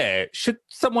this fair? Should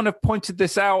someone have pointed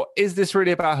this out? Is this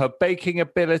really about her baking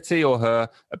ability or her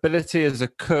ability as a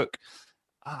cook?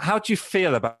 How do you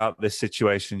feel about this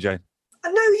situation, Jane?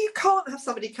 No, you can't have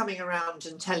somebody coming around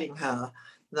and telling her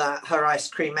that her ice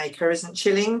cream maker isn't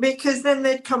chilling, because then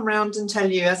they'd come round and tell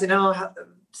you, as in our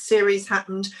series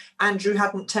happened, Andrew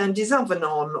hadn't turned his oven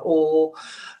on, or,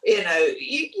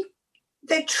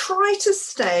 they try to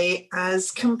stay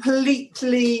as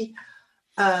completely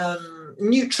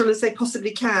neutral as they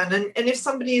possibly can. And if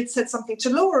somebody had said something to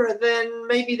Laura, then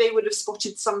maybe they would have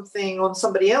spotted something on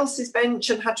somebody else's bench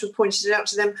and had to have pointed it out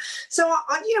to them. So,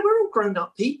 we're all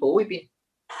grown-up people. We've been,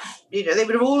 they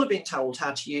would have all been told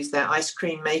how to use their ice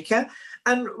cream maker.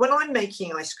 And when I'm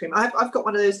making ice cream, I've got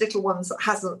one of those little ones that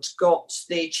hasn't got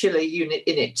the chiller unit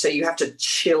in it. So you have to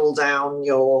chill down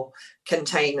your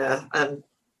container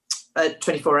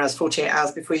 24 hours, 48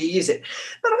 hours before you use it.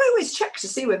 But I always check to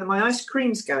see whether my ice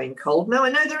cream's going cold. Now, I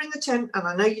know they're in the tent, and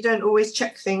I know you don't always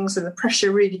check things and the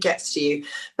pressure really gets to you.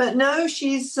 But no,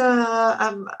 she's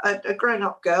a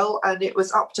grown-up girl, and it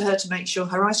was up to her to make sure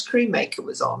her ice cream maker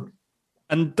was on.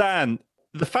 And Dan,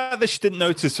 the fact that she didn't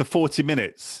notice for 40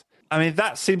 minutes... I mean,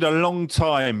 that seemed a long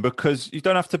time, because you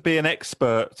don't have to be an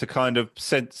expert to kind of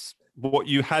sense what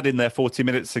you had in there 40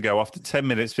 minutes ago. After 10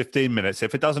 minutes, 15 minutes,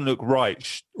 if it doesn't look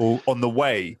right or on the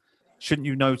way, shouldn't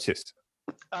you notice?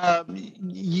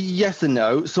 Yes and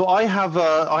no. So I have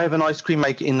an ice cream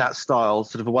maker in that style,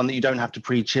 sort of a one that you don't have to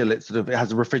pre-chill. It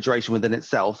has a refrigeration within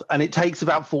itself, and it takes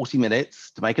about 40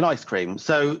 minutes to make an ice cream.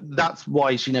 So that's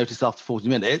why she noticed after 40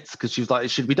 minutes, because she was like, it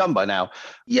should be done by now.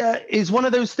 Yeah, it's one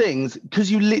of those things,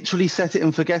 because you literally set it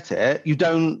and forget it. You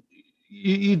don't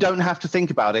have to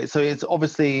think about it. So it's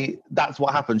obviously that's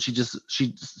what happened. She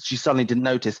suddenly didn't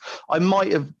notice. I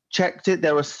might have checked it.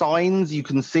 There are signs you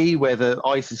can see where the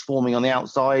ice is forming on the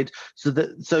outside.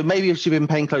 So maybe if she'd been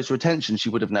paying closer attention, she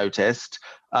would have noticed.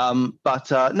 But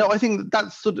no, I think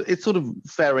that's it's sort of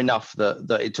fair enough that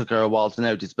it took her a while to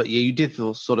notice. But yeah, you did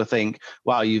sort of think,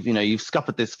 wow, you've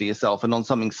scuppered this for yourself, and on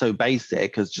something so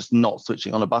basic as just not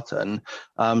switching on a button.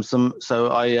 My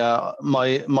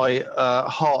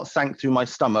heart sank through my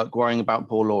stomach worrying about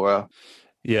poor Laura.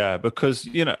 Yeah, because,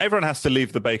 everyone has to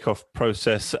leave the bake-off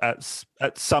process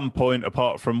at some point,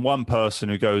 apart from one person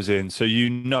who goes in. So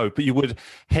but you would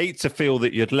hate to feel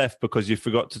that you'd left because you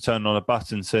forgot to turn on a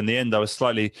button. So in the end, I was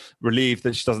slightly relieved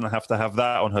that she doesn't have to have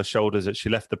that on her shoulders, that she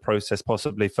left the process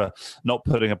possibly for not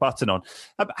putting a button on.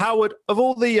 Howard, of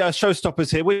all the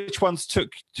showstoppers here, which ones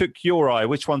took your eye?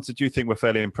 Which ones did you think were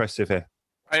fairly impressive here?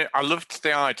 I loved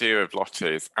the idea of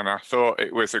Lottie's, and I thought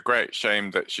it was a great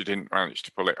shame that she didn't manage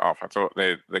to pull it off. I thought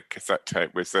the cassette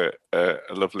tape was a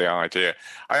lovely idea.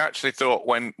 I actually thought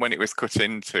when it was cut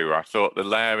into, I thought the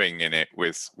layering in it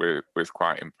was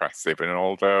quite impressive. And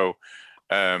although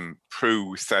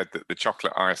Prue said that the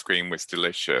chocolate ice cream was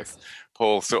delicious,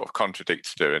 Paul sort of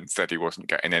contradicted her and said he wasn't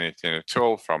getting anything at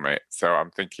all from it. So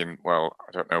I'm thinking, well,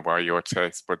 I don't know where your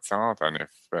taste buds are then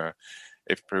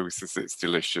if Prue says it's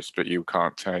delicious, but you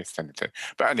can't taste anything.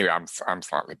 But anyway, I'm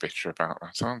slightly bitter about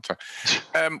that, aren't I?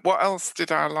 What else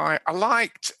did I like? I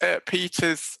liked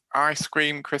Peter's ice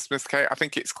cream Christmas cake. I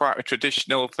think it's quite a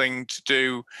traditional thing to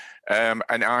do, an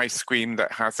ice cream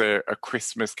that has a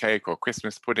Christmas cake or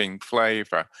Christmas pudding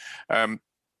flavour. I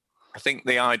think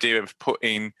the idea of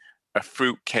putting a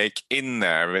fruit cake in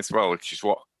there as well, which is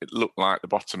what it looked like the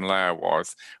bottom layer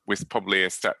was probably a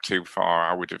step too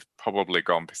far. I would have probably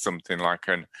gone for something like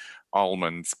an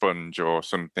almond sponge or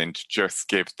something to just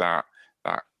give that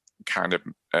kind of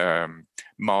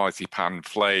marzipan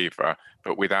flavour,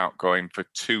 but without going for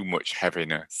too much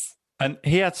heaviness. And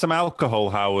he had some alcohol,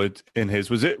 Howard, in his.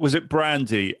 Was it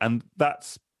brandy? And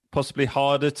that's possibly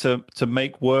harder to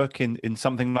make work in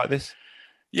something like this?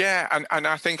 Yeah, and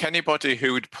I think anybody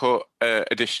who would put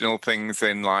additional things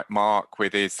in, like Mark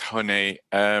with his honey,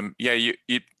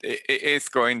 it is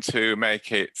going to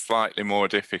make it slightly more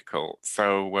difficult.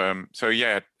 So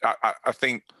yeah, I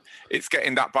think it's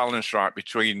getting that balance right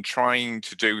between trying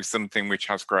to do something which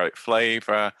has great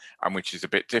flavour and which is a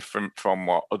bit different from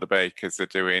what other bakers are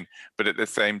doing, but at the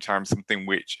same time something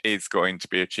which is going to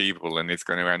be achievable and is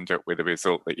going to end up with a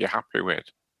result that you're happy with.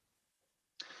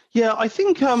 Yeah, I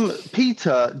think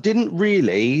Peter didn't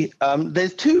really.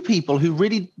 There's two people who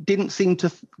really didn't seem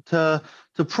to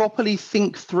properly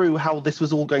think through how this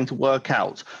was all going to work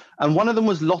out. And one of them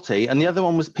was Lottie, and the other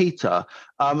one was Peter,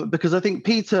 because I think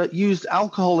Peter used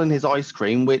alcohol in his ice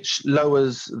cream, which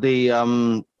lowers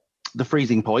the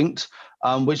freezing point.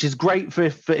 Which is great for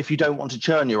if you don't want to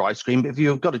churn your ice cream. But if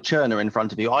you've got a churner in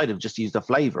front of you, I'd have just used a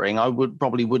flavouring. I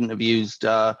wouldn't have used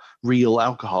real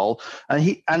alcohol.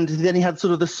 And then he had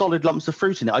sort of the solid lumps of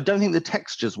fruit in it. I don't think the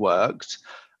textures worked.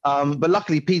 But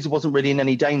luckily, Peter wasn't really in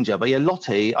any danger. But yeah,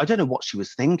 Lottie, I don't know what she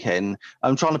was thinking.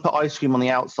 Trying to put ice cream on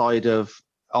the outside of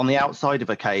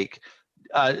a cake.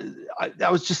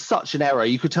 That was just such an error.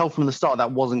 You could tell from the start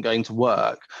that wasn't going to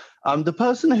work. The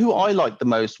person who I liked the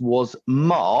most was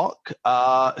Mark,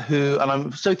 and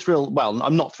I'm so thrilled. Well,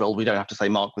 I'm not thrilled. We don't have to say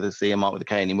Mark with a C and Mark with a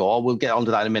K anymore. We'll get onto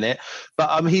that in a minute.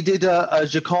 But he did a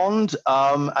Joconde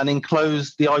and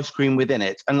enclosed the ice cream within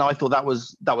it. And I thought that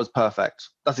was perfect.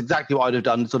 That's exactly what I'd have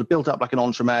done, sort of built up like an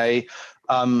entremet.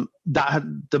 That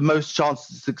had the most chance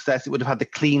of success. It would have had the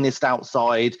cleanest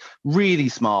outside. Really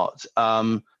smart.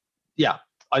 Yeah.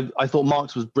 I thought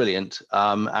Mark's was brilliant,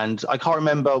 and I can't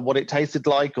remember what it tasted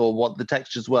like or what the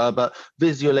textures were, but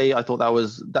visually I thought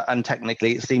and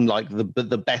technically it seemed like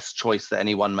the best choice that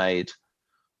anyone made.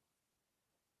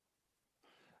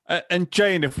 And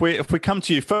Jane, if we come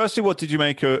to you, firstly, what did you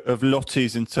make of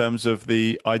Lottie's in terms of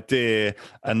the idea?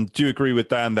 And do you agree with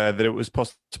Dan there that it was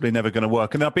possibly never going to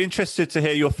work? And I'd be interested to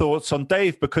hear your thoughts on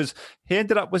Dave, because he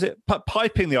ended up, was it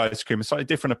piping the ice cream, a slightly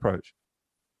different approach?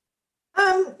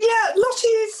 Yeah,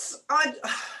 Lottie's. I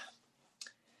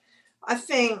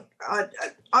think I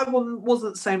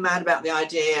wasn't so mad about the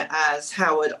idea as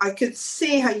Howard. I could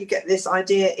see how you get this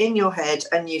idea in your head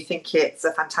and you think it's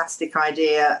a fantastic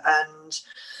idea, and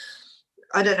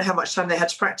I don't know how much time they had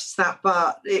to practice that,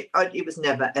 but it was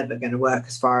never, ever going to work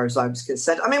as far as I was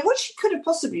concerned. I mean, what she could have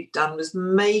possibly done was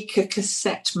make a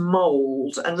cassette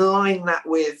mould and line that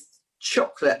with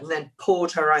chocolate and then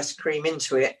poured her ice cream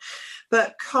into it.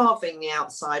 But carving the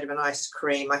outside of an ice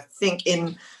cream, I think,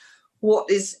 in what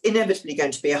is inevitably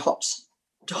going to be a hot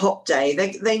day,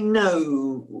 they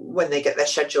know when they get their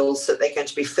schedules that they're going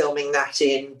to be filming that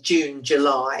in June,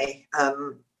 July.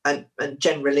 And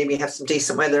generally we have some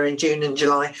decent weather in June and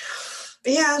July.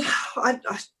 But yeah, I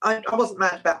wasn't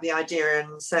mad about the idea,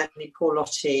 and certainly poor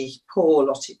Lottie, poor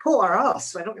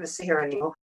us. We're not going to see her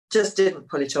anymore. Just didn't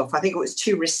pull it off. I think it was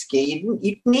too risky.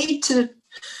 You need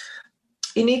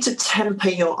to temper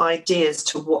your ideas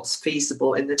to what's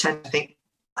feasible in the tent, I think.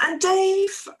 And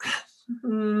Dave,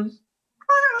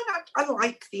 I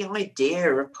like the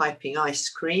idea of piping ice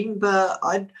cream, but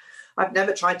I've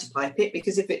never tried to pipe it,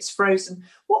 because if it's frozen,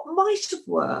 what might have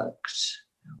worked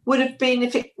would have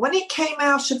been when it came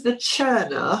out of the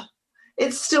churner,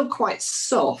 it's still quite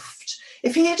soft.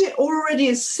 If he had already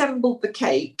assembled the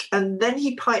cake and then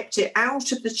he piped it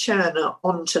out of the churner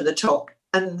onto the top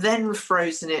and then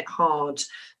frozen it hard,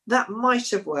 that might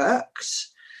have worked.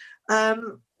 I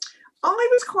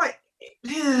was quite...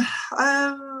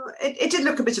 it did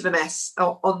look a bit of a mess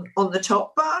on the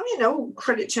top, but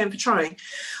credit to him for trying.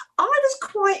 I was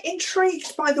quite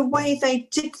intrigued by the way they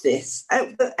did this.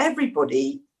 That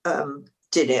everybody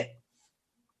did it.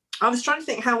 I was trying to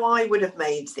think how I would have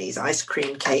made these ice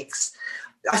cream cakes.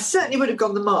 I certainly would have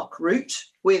gone the Mark route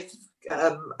with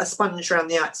a sponge around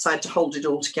the outside to hold it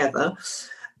all together.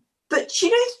 But,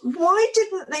 why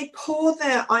didn't they pour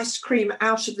their ice cream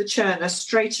out of the churner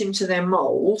straight into their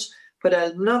mould, put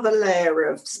another layer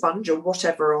of sponge or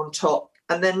whatever on top,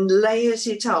 and then layered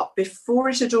it up before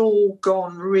it had all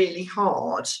gone really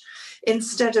hard,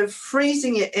 instead of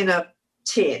freezing it in a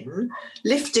tin,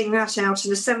 lifting that out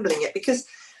and assembling it? Because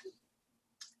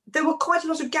there were quite a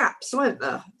lot of gaps, weren't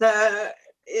there?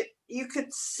 You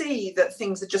could see that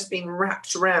things had just been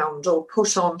wrapped around or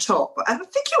put on top. And I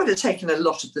think it would have taken a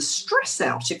lot of the stress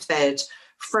out if they'd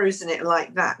frozen it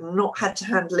like that and not had to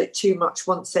handle it too much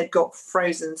once they'd got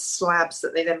frozen slabs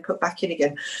that they then put back in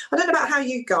again. I don't know about how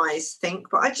you guys think,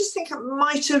 but I just think I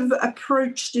might have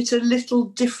approached it a little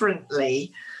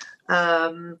differently.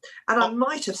 And I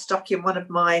might have stuck in one of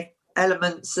my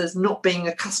elements as not being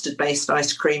a custard-based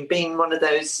ice cream, being one of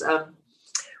those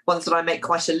ones that I make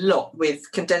quite a lot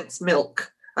with condensed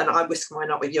milk, and I whisk mine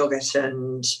up with yogurt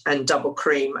and double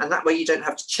cream, and that way you don't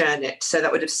have to churn it. So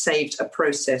that would have saved a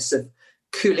process of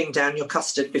cooling down your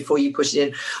custard before you put it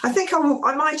in. I think I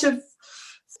might have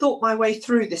thought my way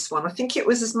through this one. I think it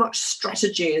was as much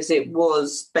strategy as it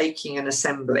was baking and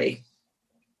assembly.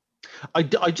 I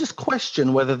just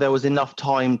question whether there was enough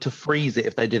time to freeze it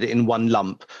if they did it in one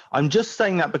lump. I'm just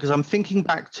saying that because I'm thinking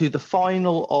back to the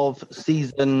final of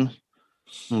season...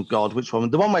 Oh God, which one?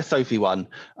 The one where Sophie won.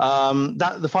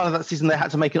 The final of that season, they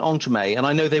had to make an entremet, and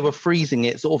I know they were freezing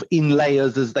it sort of in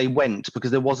layers as they went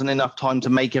because there wasn't enough time to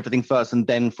make everything first and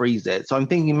then freeze it. So I'm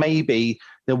thinking maybe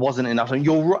there wasn't enough time.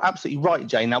 You're absolutely right,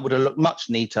 Jane. That would have looked much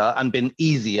neater and been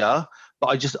easier.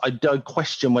 But I don't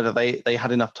question whether they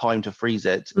had enough time to freeze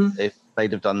it if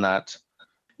they'd have done that.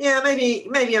 Yeah, maybe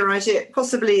you're right. It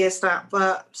possibly is that,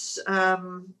 but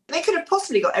they could have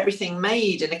possibly got everything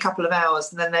made in a couple of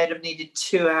hours, and then they'd have needed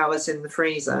 2 hours in the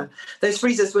freezer. Those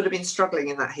freezers would have been struggling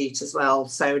in that heat as well,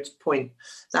 so to point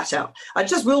that out. I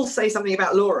just will say something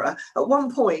about Laura. At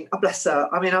one point, oh, bless her,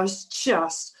 I mean, I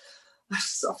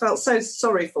felt so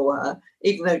sorry for her,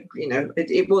 even though,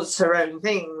 it was her own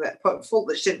thing, that fault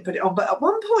that she didn't put it on. But at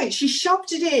one point, she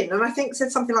shoved it in and I think said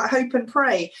something like hope and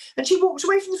pray. And she walked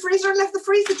away from the freezer and left the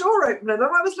freezer door open. And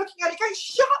I was looking at it going,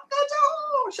 shut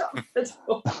the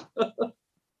door.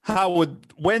 Howard,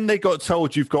 when they got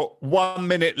told you've got 1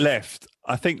 minute left,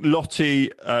 I think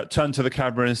Lottie turned to the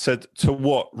camera and said, to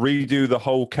what? Redo the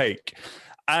whole cake.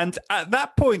 And at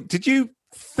that point, did you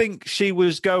think she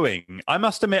was going? I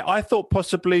must admit, I thought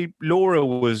possibly Laura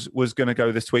was going to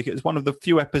go this week. It was one of the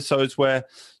few episodes where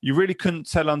you really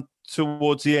couldn't tell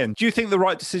towards the end. Do you think the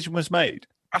right decision was made?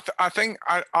 I think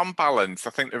on balance, I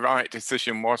think the right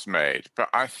decision was made, but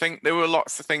I think there were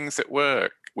lots of things at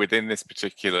work within this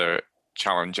particular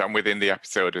challenge and within the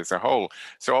episode as a whole.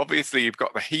 So obviously you've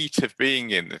got the heat of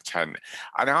being in the tent,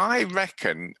 and I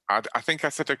reckon, I think I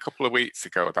said a couple of weeks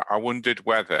ago that I wondered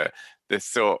whether this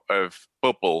sort of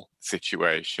bubble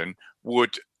situation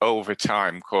would over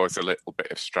time cause a little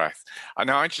bit of stress, and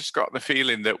I just got the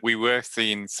feeling that we were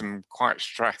seeing some quite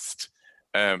stressed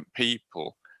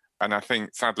people, and I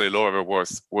think sadly Laura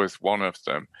was one of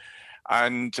them.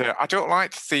 And I don't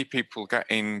like to see people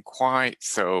getting quite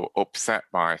so upset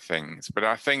by things, but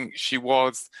I think she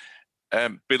was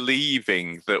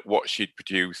believing that what she'd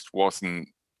produced wasn't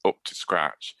up to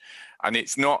scratch. And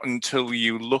it's not until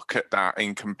you look at that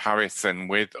in comparison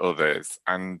with others,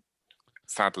 and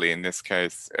sadly in this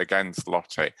case against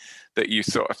Lottie, that you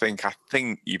sort of think, I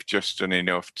think you've just done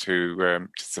enough to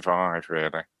survive,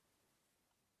 really.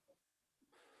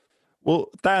 Well,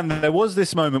 Dan, there was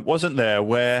this moment, wasn't there,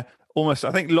 where almost,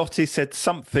 I think Lottie said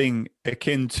something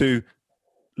akin to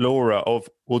Laura of,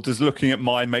 well, does looking at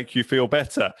mine make you feel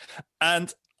better?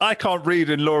 And I can't read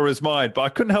in Laura's mind, but I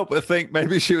couldn't help but think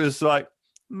maybe she was like,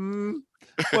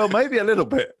 well, maybe a little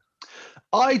bit.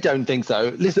 I don't think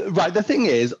so. Listen, right, the thing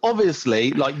is,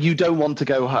 obviously, like, you don't want to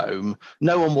go home.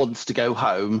 No one wants to go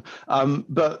home.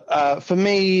 But for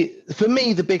me,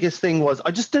 the biggest thing was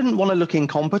I just didn't want to look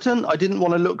incompetent. I didn't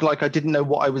want to look like I didn't know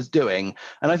what I was doing.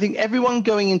 And I think everyone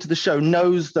going into the show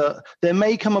knows that there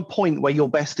may come a point where your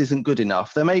best isn't good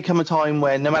enough. There may come a time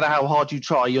where no matter how hard you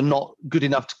try, you're not good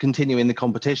enough to continue in the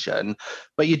competition.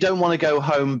 But you don't want to go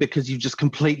home because you just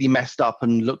completely messed up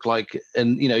and look like,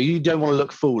 and you don't want to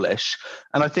look foolish.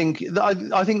 And I think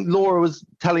Laura was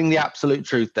telling the absolute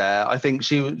truth there. I think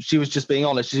she was just being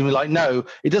honest. She was like, no,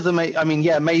 it doesn't make. I mean,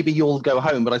 yeah, maybe you'll go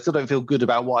home, but I still don't feel good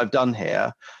about what I've done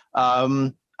here.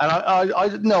 And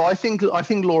I think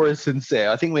Laura is sincere.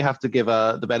 I think we have to give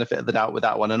her the benefit of the doubt with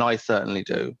that one, and I certainly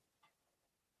do.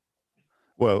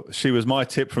 Well, she was my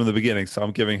tip from the beginning, so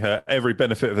I'm giving her every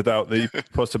benefit of the doubt that you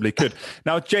possibly could.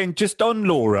 Now, Jane, just on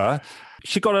Laura,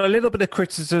 she got a little bit of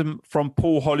criticism from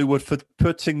Paul Hollywood for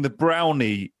putting the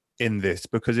brownie in this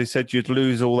because he said you'd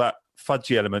lose all that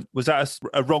fudgy element. Was that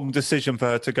a wrong decision for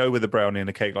her to go with a brownie in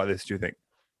a cake like this, do you think?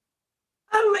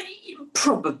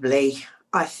 Probably,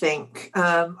 I think.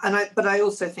 But I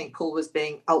also think Paul was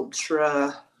being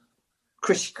ultra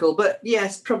critical. But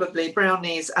yes, probably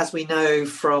brownies, as we know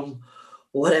from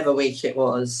whatever week it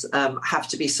was, have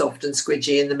to be soft and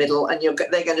squidgy in the middle, and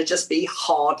they're going to just be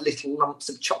hard little lumps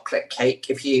of chocolate cake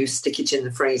if you stick it in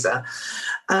the freezer.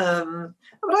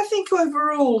 But I think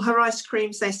overall her ice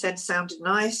creams, they said, sounded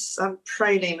nice.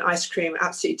 Praline ice cream,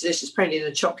 absolutely delicious. Praline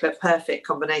and chocolate, perfect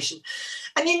combination.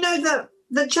 And that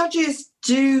the judges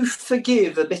do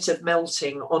forgive a bit of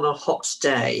melting on a hot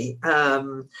day.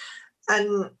 And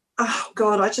oh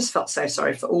God, I just felt so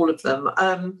sorry for all of them.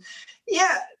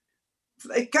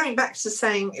 Going back to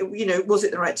saying, was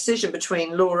it the right decision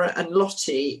between Laura and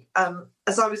Lottie?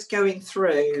 As I was going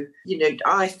through,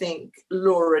 I think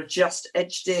Laura just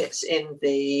edged it in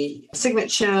the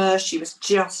signature. She was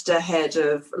just ahead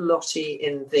of Lottie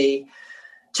in the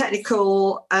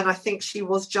technical, and I think she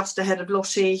was just ahead of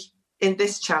Lottie in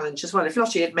this challenge as well. If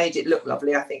Lottie had made it look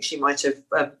lovely, I think she might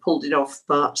have pulled it off,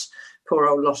 but poor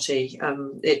old Lottie,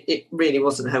 it really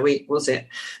wasn't her week, was it?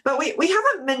 But we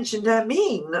haven't mentioned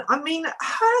Hermine. I mean,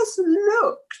 hers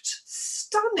looked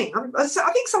stunning. I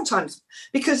think sometimes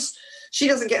because she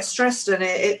doesn't get stressed and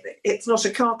it's not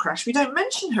a car crash, we don't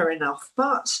mention her enough.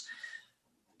 But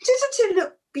didn't it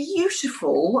look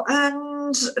beautiful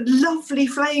and lovely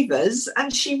flavours?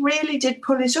 And she really did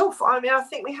pull it off. I mean, I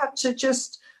think we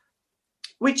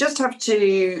just have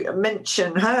to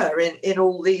mention her in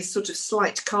all these sort of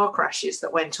slight car crashes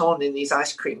that went on in these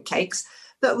ice cream cakes.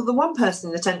 That the one person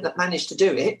in the tent that managed to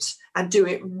do it and do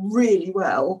it really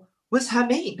well was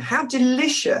Hermine. How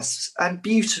delicious and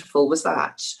beautiful was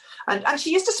that? And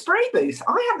she used a spray booth.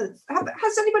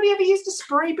 Has anybody ever used a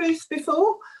spray booth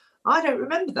before? I don't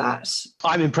remember that.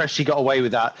 I'm impressed she got away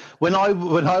with that. When I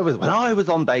was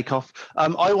on Bake Off,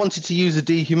 I wanted to use a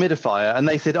dehumidifier, and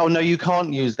they said, "Oh no, you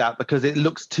can't use that because it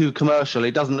looks too commercial.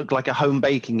 It doesn't look like a home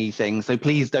baking-y thing. So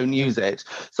please don't use it."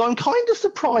 So I'm kind of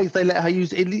surprised they let her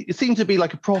use it. It seemed to be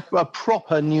like a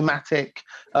proper pneumatic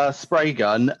spray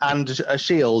gun and a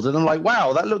shield, and I'm like,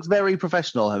 wow, that looks very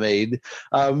professional, Hamid.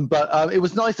 But it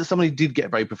was nice that somebody did get a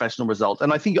very professional result.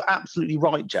 And I think you're absolutely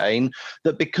right, Jane,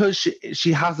 that because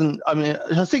she hasn't. I mean,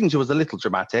 her signature was a little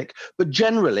dramatic, but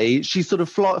generally she's sort of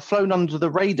flown under the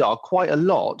radar quite a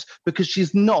lot because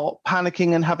she's not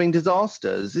panicking and having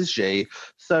disasters, is she?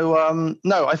 So,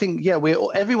 no, I think,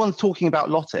 everyone's talking about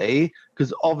Lottie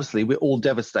because obviously we're all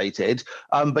devastated.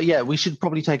 But yeah, we should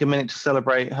probably take a minute to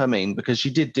celebrate Hermine because she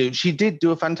did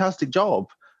do a fantastic job.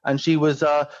 And she was,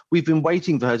 we've been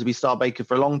waiting for her to be Star Baker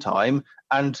for a long time.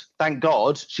 And thank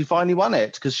God she finally won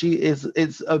it because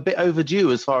it's a bit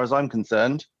overdue as far as I'm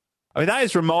concerned. I mean, that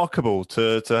is remarkable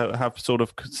to have sort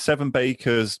of 7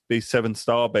 bakers be 7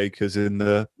 Star Bakers in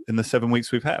the 7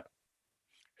 weeks we've had.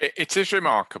 It is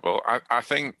remarkable. I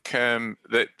think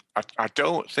that I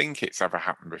don't think it's ever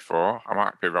happened before. I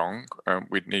might be wrong.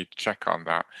 We'd need to check on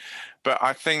that. But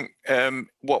I think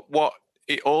what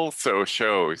it also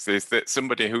shows is that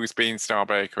somebody who's been Star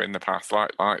Baker in the past,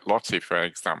 like Lottie, for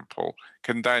example,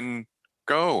 can then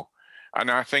go. And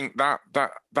I think that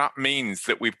means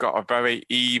that we've got a very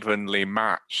evenly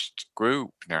matched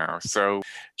group now. So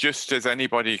just as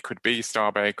anybody could be Star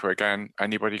Baker again,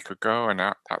 anybody could go. And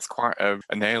that's quite a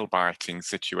nail-biting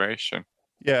situation.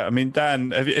 Yeah, I mean,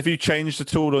 Dan, have you changed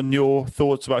at all on your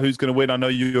thoughts about who's going to win? I know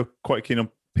you're quite keen on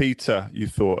Peter, you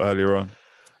thought earlier on.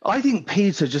 I think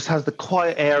Peter just has the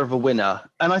quiet air of a winner.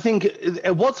 And I think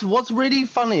what's really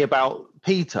funny about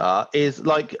Peter is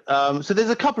like, so there's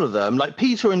a couple of them, like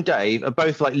Peter and Dave are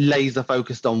both like laser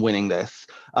focused on winning this.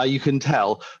 You can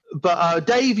tell. But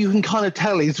Dave, you can kind of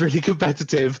tell he's really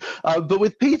competitive. But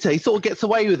with Peter, he sort of gets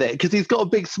away with it because he's got a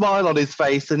big smile on his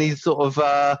face and he's sort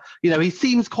of, he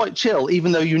seems quite chill,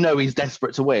 even though he's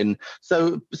desperate to win.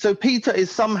 So Peter is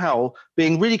somehow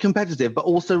being really competitive, but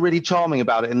also really charming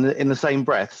about it in the same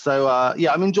breath. So,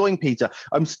 I'm enjoying Peter.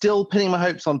 I'm still pinning my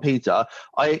hopes on Peter.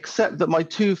 I accept that my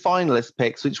two finalist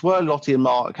picks, which were Lottie and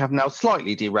Mark, have now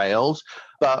slightly derailed.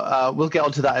 But we'll get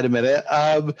onto that in a minute.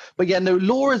 But yeah, no,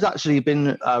 Laura's actually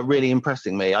been really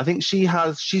impressing me. I think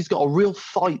she's got a real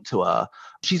fight to her.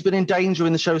 She's been in danger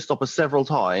in the Showstopper several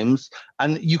times,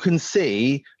 and you can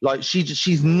see like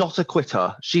she's not a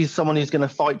quitter. She's someone who's going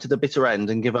to fight to the bitter end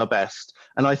and give her best.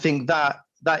 And I think that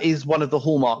is one of the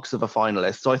hallmarks of a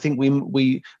finalist. So I think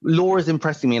Laura's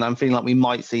impressing me, and I'm feeling like we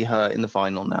might see her in the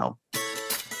final now.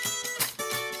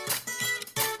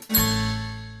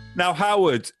 Now,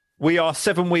 Howard, we are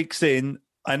 7 weeks in.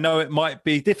 I know it might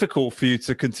be difficult for you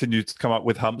to continue to come up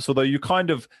with humps, although you kind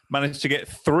of managed to get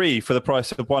 3 for the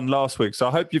price of 1 last week. So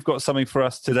I hope you've got something for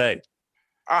us today.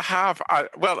 I have.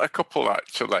 A couple,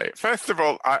 actually. First of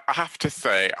all, I have to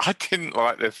say, I didn't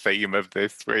like the theme of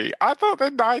this week. I thought the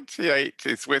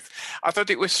 1980s I thought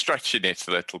it was stretching it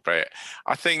a little bit.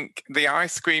 I think the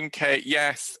ice cream cake,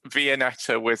 yes,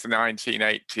 Viennetta was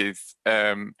 1980s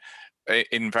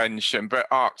invention, but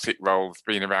Arctic Roll's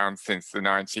been around since the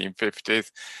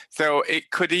 1950s. So it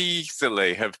could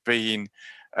easily have been,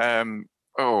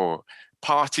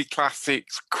 Party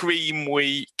Classics, Cream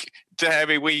Week,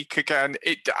 Dairy Week again.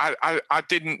 I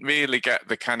didn't really get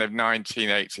the kind of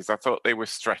 1980s. I thought they were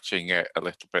stretching it a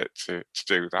little bit to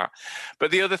do that.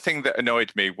 But the other thing that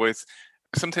annoyed me was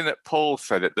something that Paul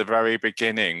said at the very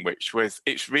beginning, which was,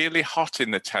 it's really hot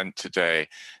in the tent today,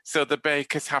 so the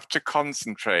bakers have to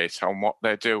concentrate on what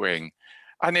they're doing.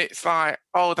 And it's like,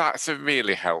 oh, that's a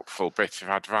really helpful bit of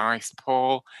advice,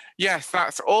 Paul. Yes,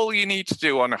 that's all you need to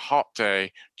do on a hot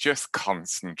day, just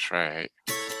concentrate.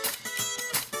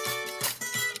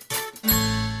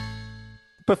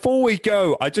 Before we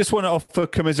go, I just want to offer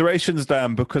commiserations,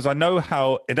 Dan, because I know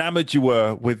how enamoured you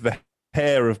were with the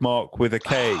hair of Mark with a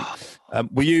K.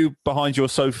 Were you behind your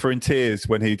sofa in tears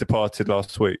when he departed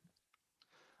last week?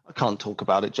 I can't talk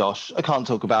about it, Josh. I can't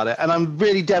talk about it. And I'm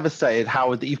really devastated,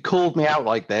 Howard, that you've called me out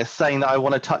like this, saying that I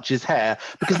want to touch his hair.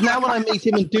 Because now when I meet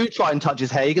him and do try and touch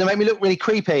his hair, you're going to make me look really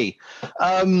creepy.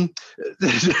 No,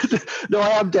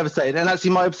 I am devastated. And actually,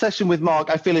 my obsession with Mark,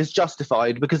 I feel, is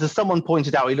justified because, as someone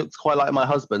pointed out, he looks quite like my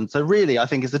husband. So really, I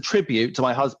think it's a tribute to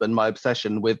my husband, my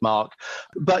obsession with Mark.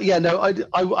 But yeah, no,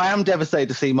 I am devastated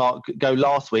to see Mark go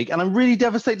last week. And I'm really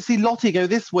devastated to see Lottie go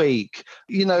this week.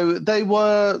 You know,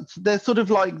 they're sort of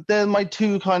like, they're my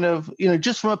two kind of,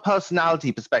 just from a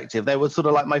personality perspective, they were sort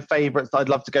of like my favourites I'd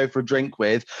love to go for a drink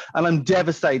with, and I'm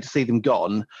devastated to see them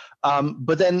gone.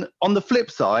 But then on the flip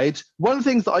side, one of the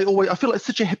things that I feel like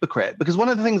such a hypocrite, because one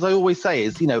of the things I always say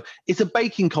is, it's a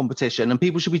baking competition and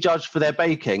people should be judged for their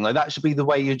baking. Like, that should be the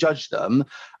way you judge them.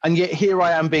 And yet here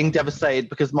I am being devastated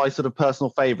because my sort of personal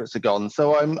favourites are gone.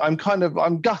 So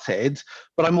I'm gutted,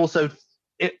 but I'm also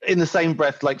in the same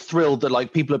breath, like, thrilled that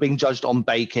like people are being judged on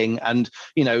baking. And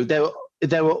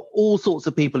there were all sorts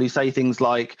of people who say things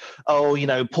like, oh,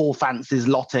 Paul fancies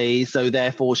Lottie, so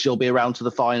therefore she'll be around to the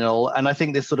final. And I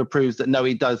think this sort of proves that no,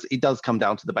 it does come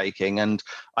down to the baking. And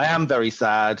I am very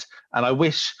sad, and I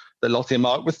wish that Lottie and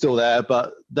Mark were still there,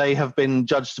 but they have been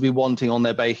judged to be wanting on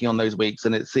their baking on those weeks.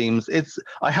 And it seems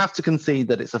I have to concede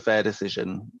that it's a fair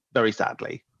decision, very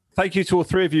sadly. Thank you to all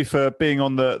three of you for being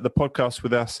on the podcast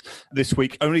with us this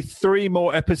week. Only 3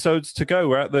 more episodes to go.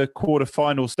 We're at the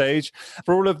quarter-final stage.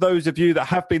 For all of those of you that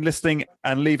have been listening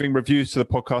and leaving reviews to the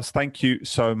podcast, thank you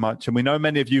so much. And we know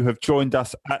many of you have joined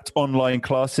us at online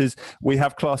classes. We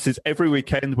have classes every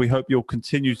weekend. We hope you'll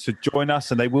continue to join us,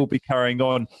 and they will be carrying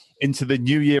on into the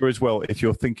new year as well if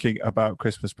you're thinking about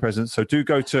Christmas presents. So do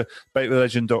go to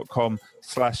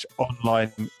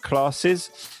bakewithlegend.com/online classes.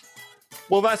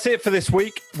 Well, that's it for this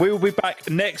week. We will be back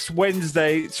next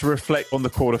Wednesday to reflect on the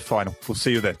quarterfinal. We'll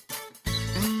see you then.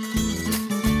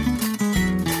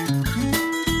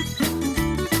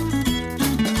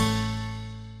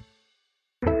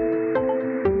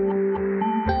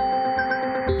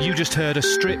 You just heard a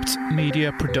Stripped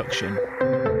Media production.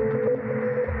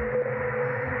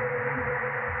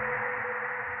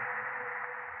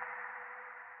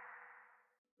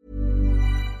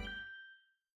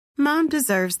 Mom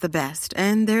deserves the best,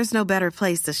 and there's no better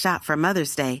place to shop for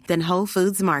Mother's Day than Whole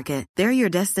Foods Market. They're your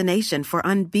destination for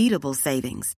unbeatable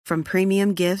savings, from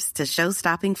premium gifts to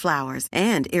show-stopping flowers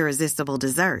and irresistible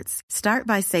desserts. Start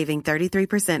by saving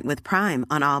 33% with Prime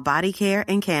on all body care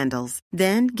and candles.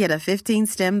 Then get a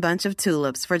 15-stem bunch of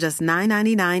tulips for just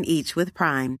 $9.99 each with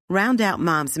Prime. Round out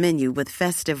Mom's menu with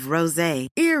festive rosé,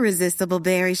 irresistible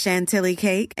berry chantilly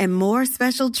cake, and more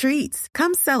special treats.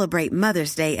 Come celebrate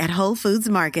Mother's Day at Whole Foods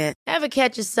Market. Ever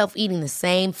catch yourself eating the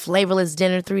same flavorless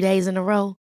dinner 3 days in a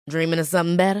row? Dreaming of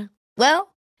something better?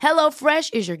 Well,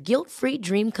 HelloFresh is your guilt-free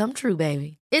dream come true,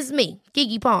 baby. It's me,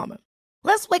 Keke Palmer.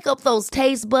 Let's wake up those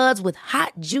taste buds with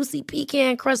hot, juicy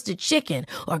pecan-crusted chicken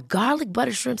or garlic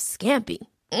butter shrimp scampi.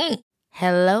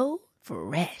 Hello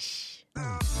Fresh.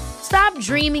 Stop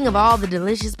dreaming of all the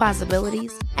delicious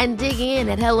possibilities and dig in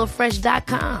at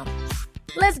HelloFresh.com.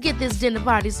 Let's get this dinner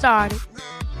party started.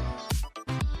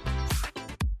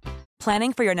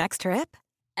 Planning for your next trip?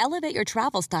 Elevate your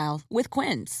travel style with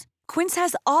Quince. Quince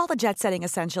has all the jet-setting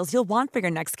essentials you'll want for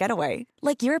your next getaway,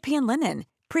 like European linen,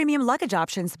 premium luggage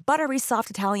options, buttery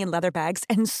soft Italian leather bags,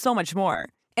 and so much more.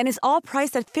 And is all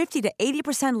priced at 50 to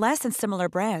 80% less than similar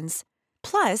brands.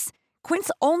 Plus, Quince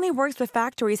only works with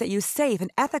factories that use safe and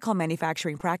ethical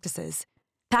manufacturing practices.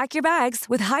 Pack your bags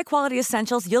with high-quality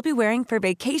essentials you'll be wearing for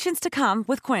vacations to come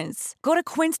with Quince. Go to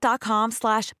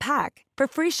quince.com/pack for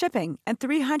free shipping and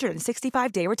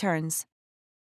 365-day returns.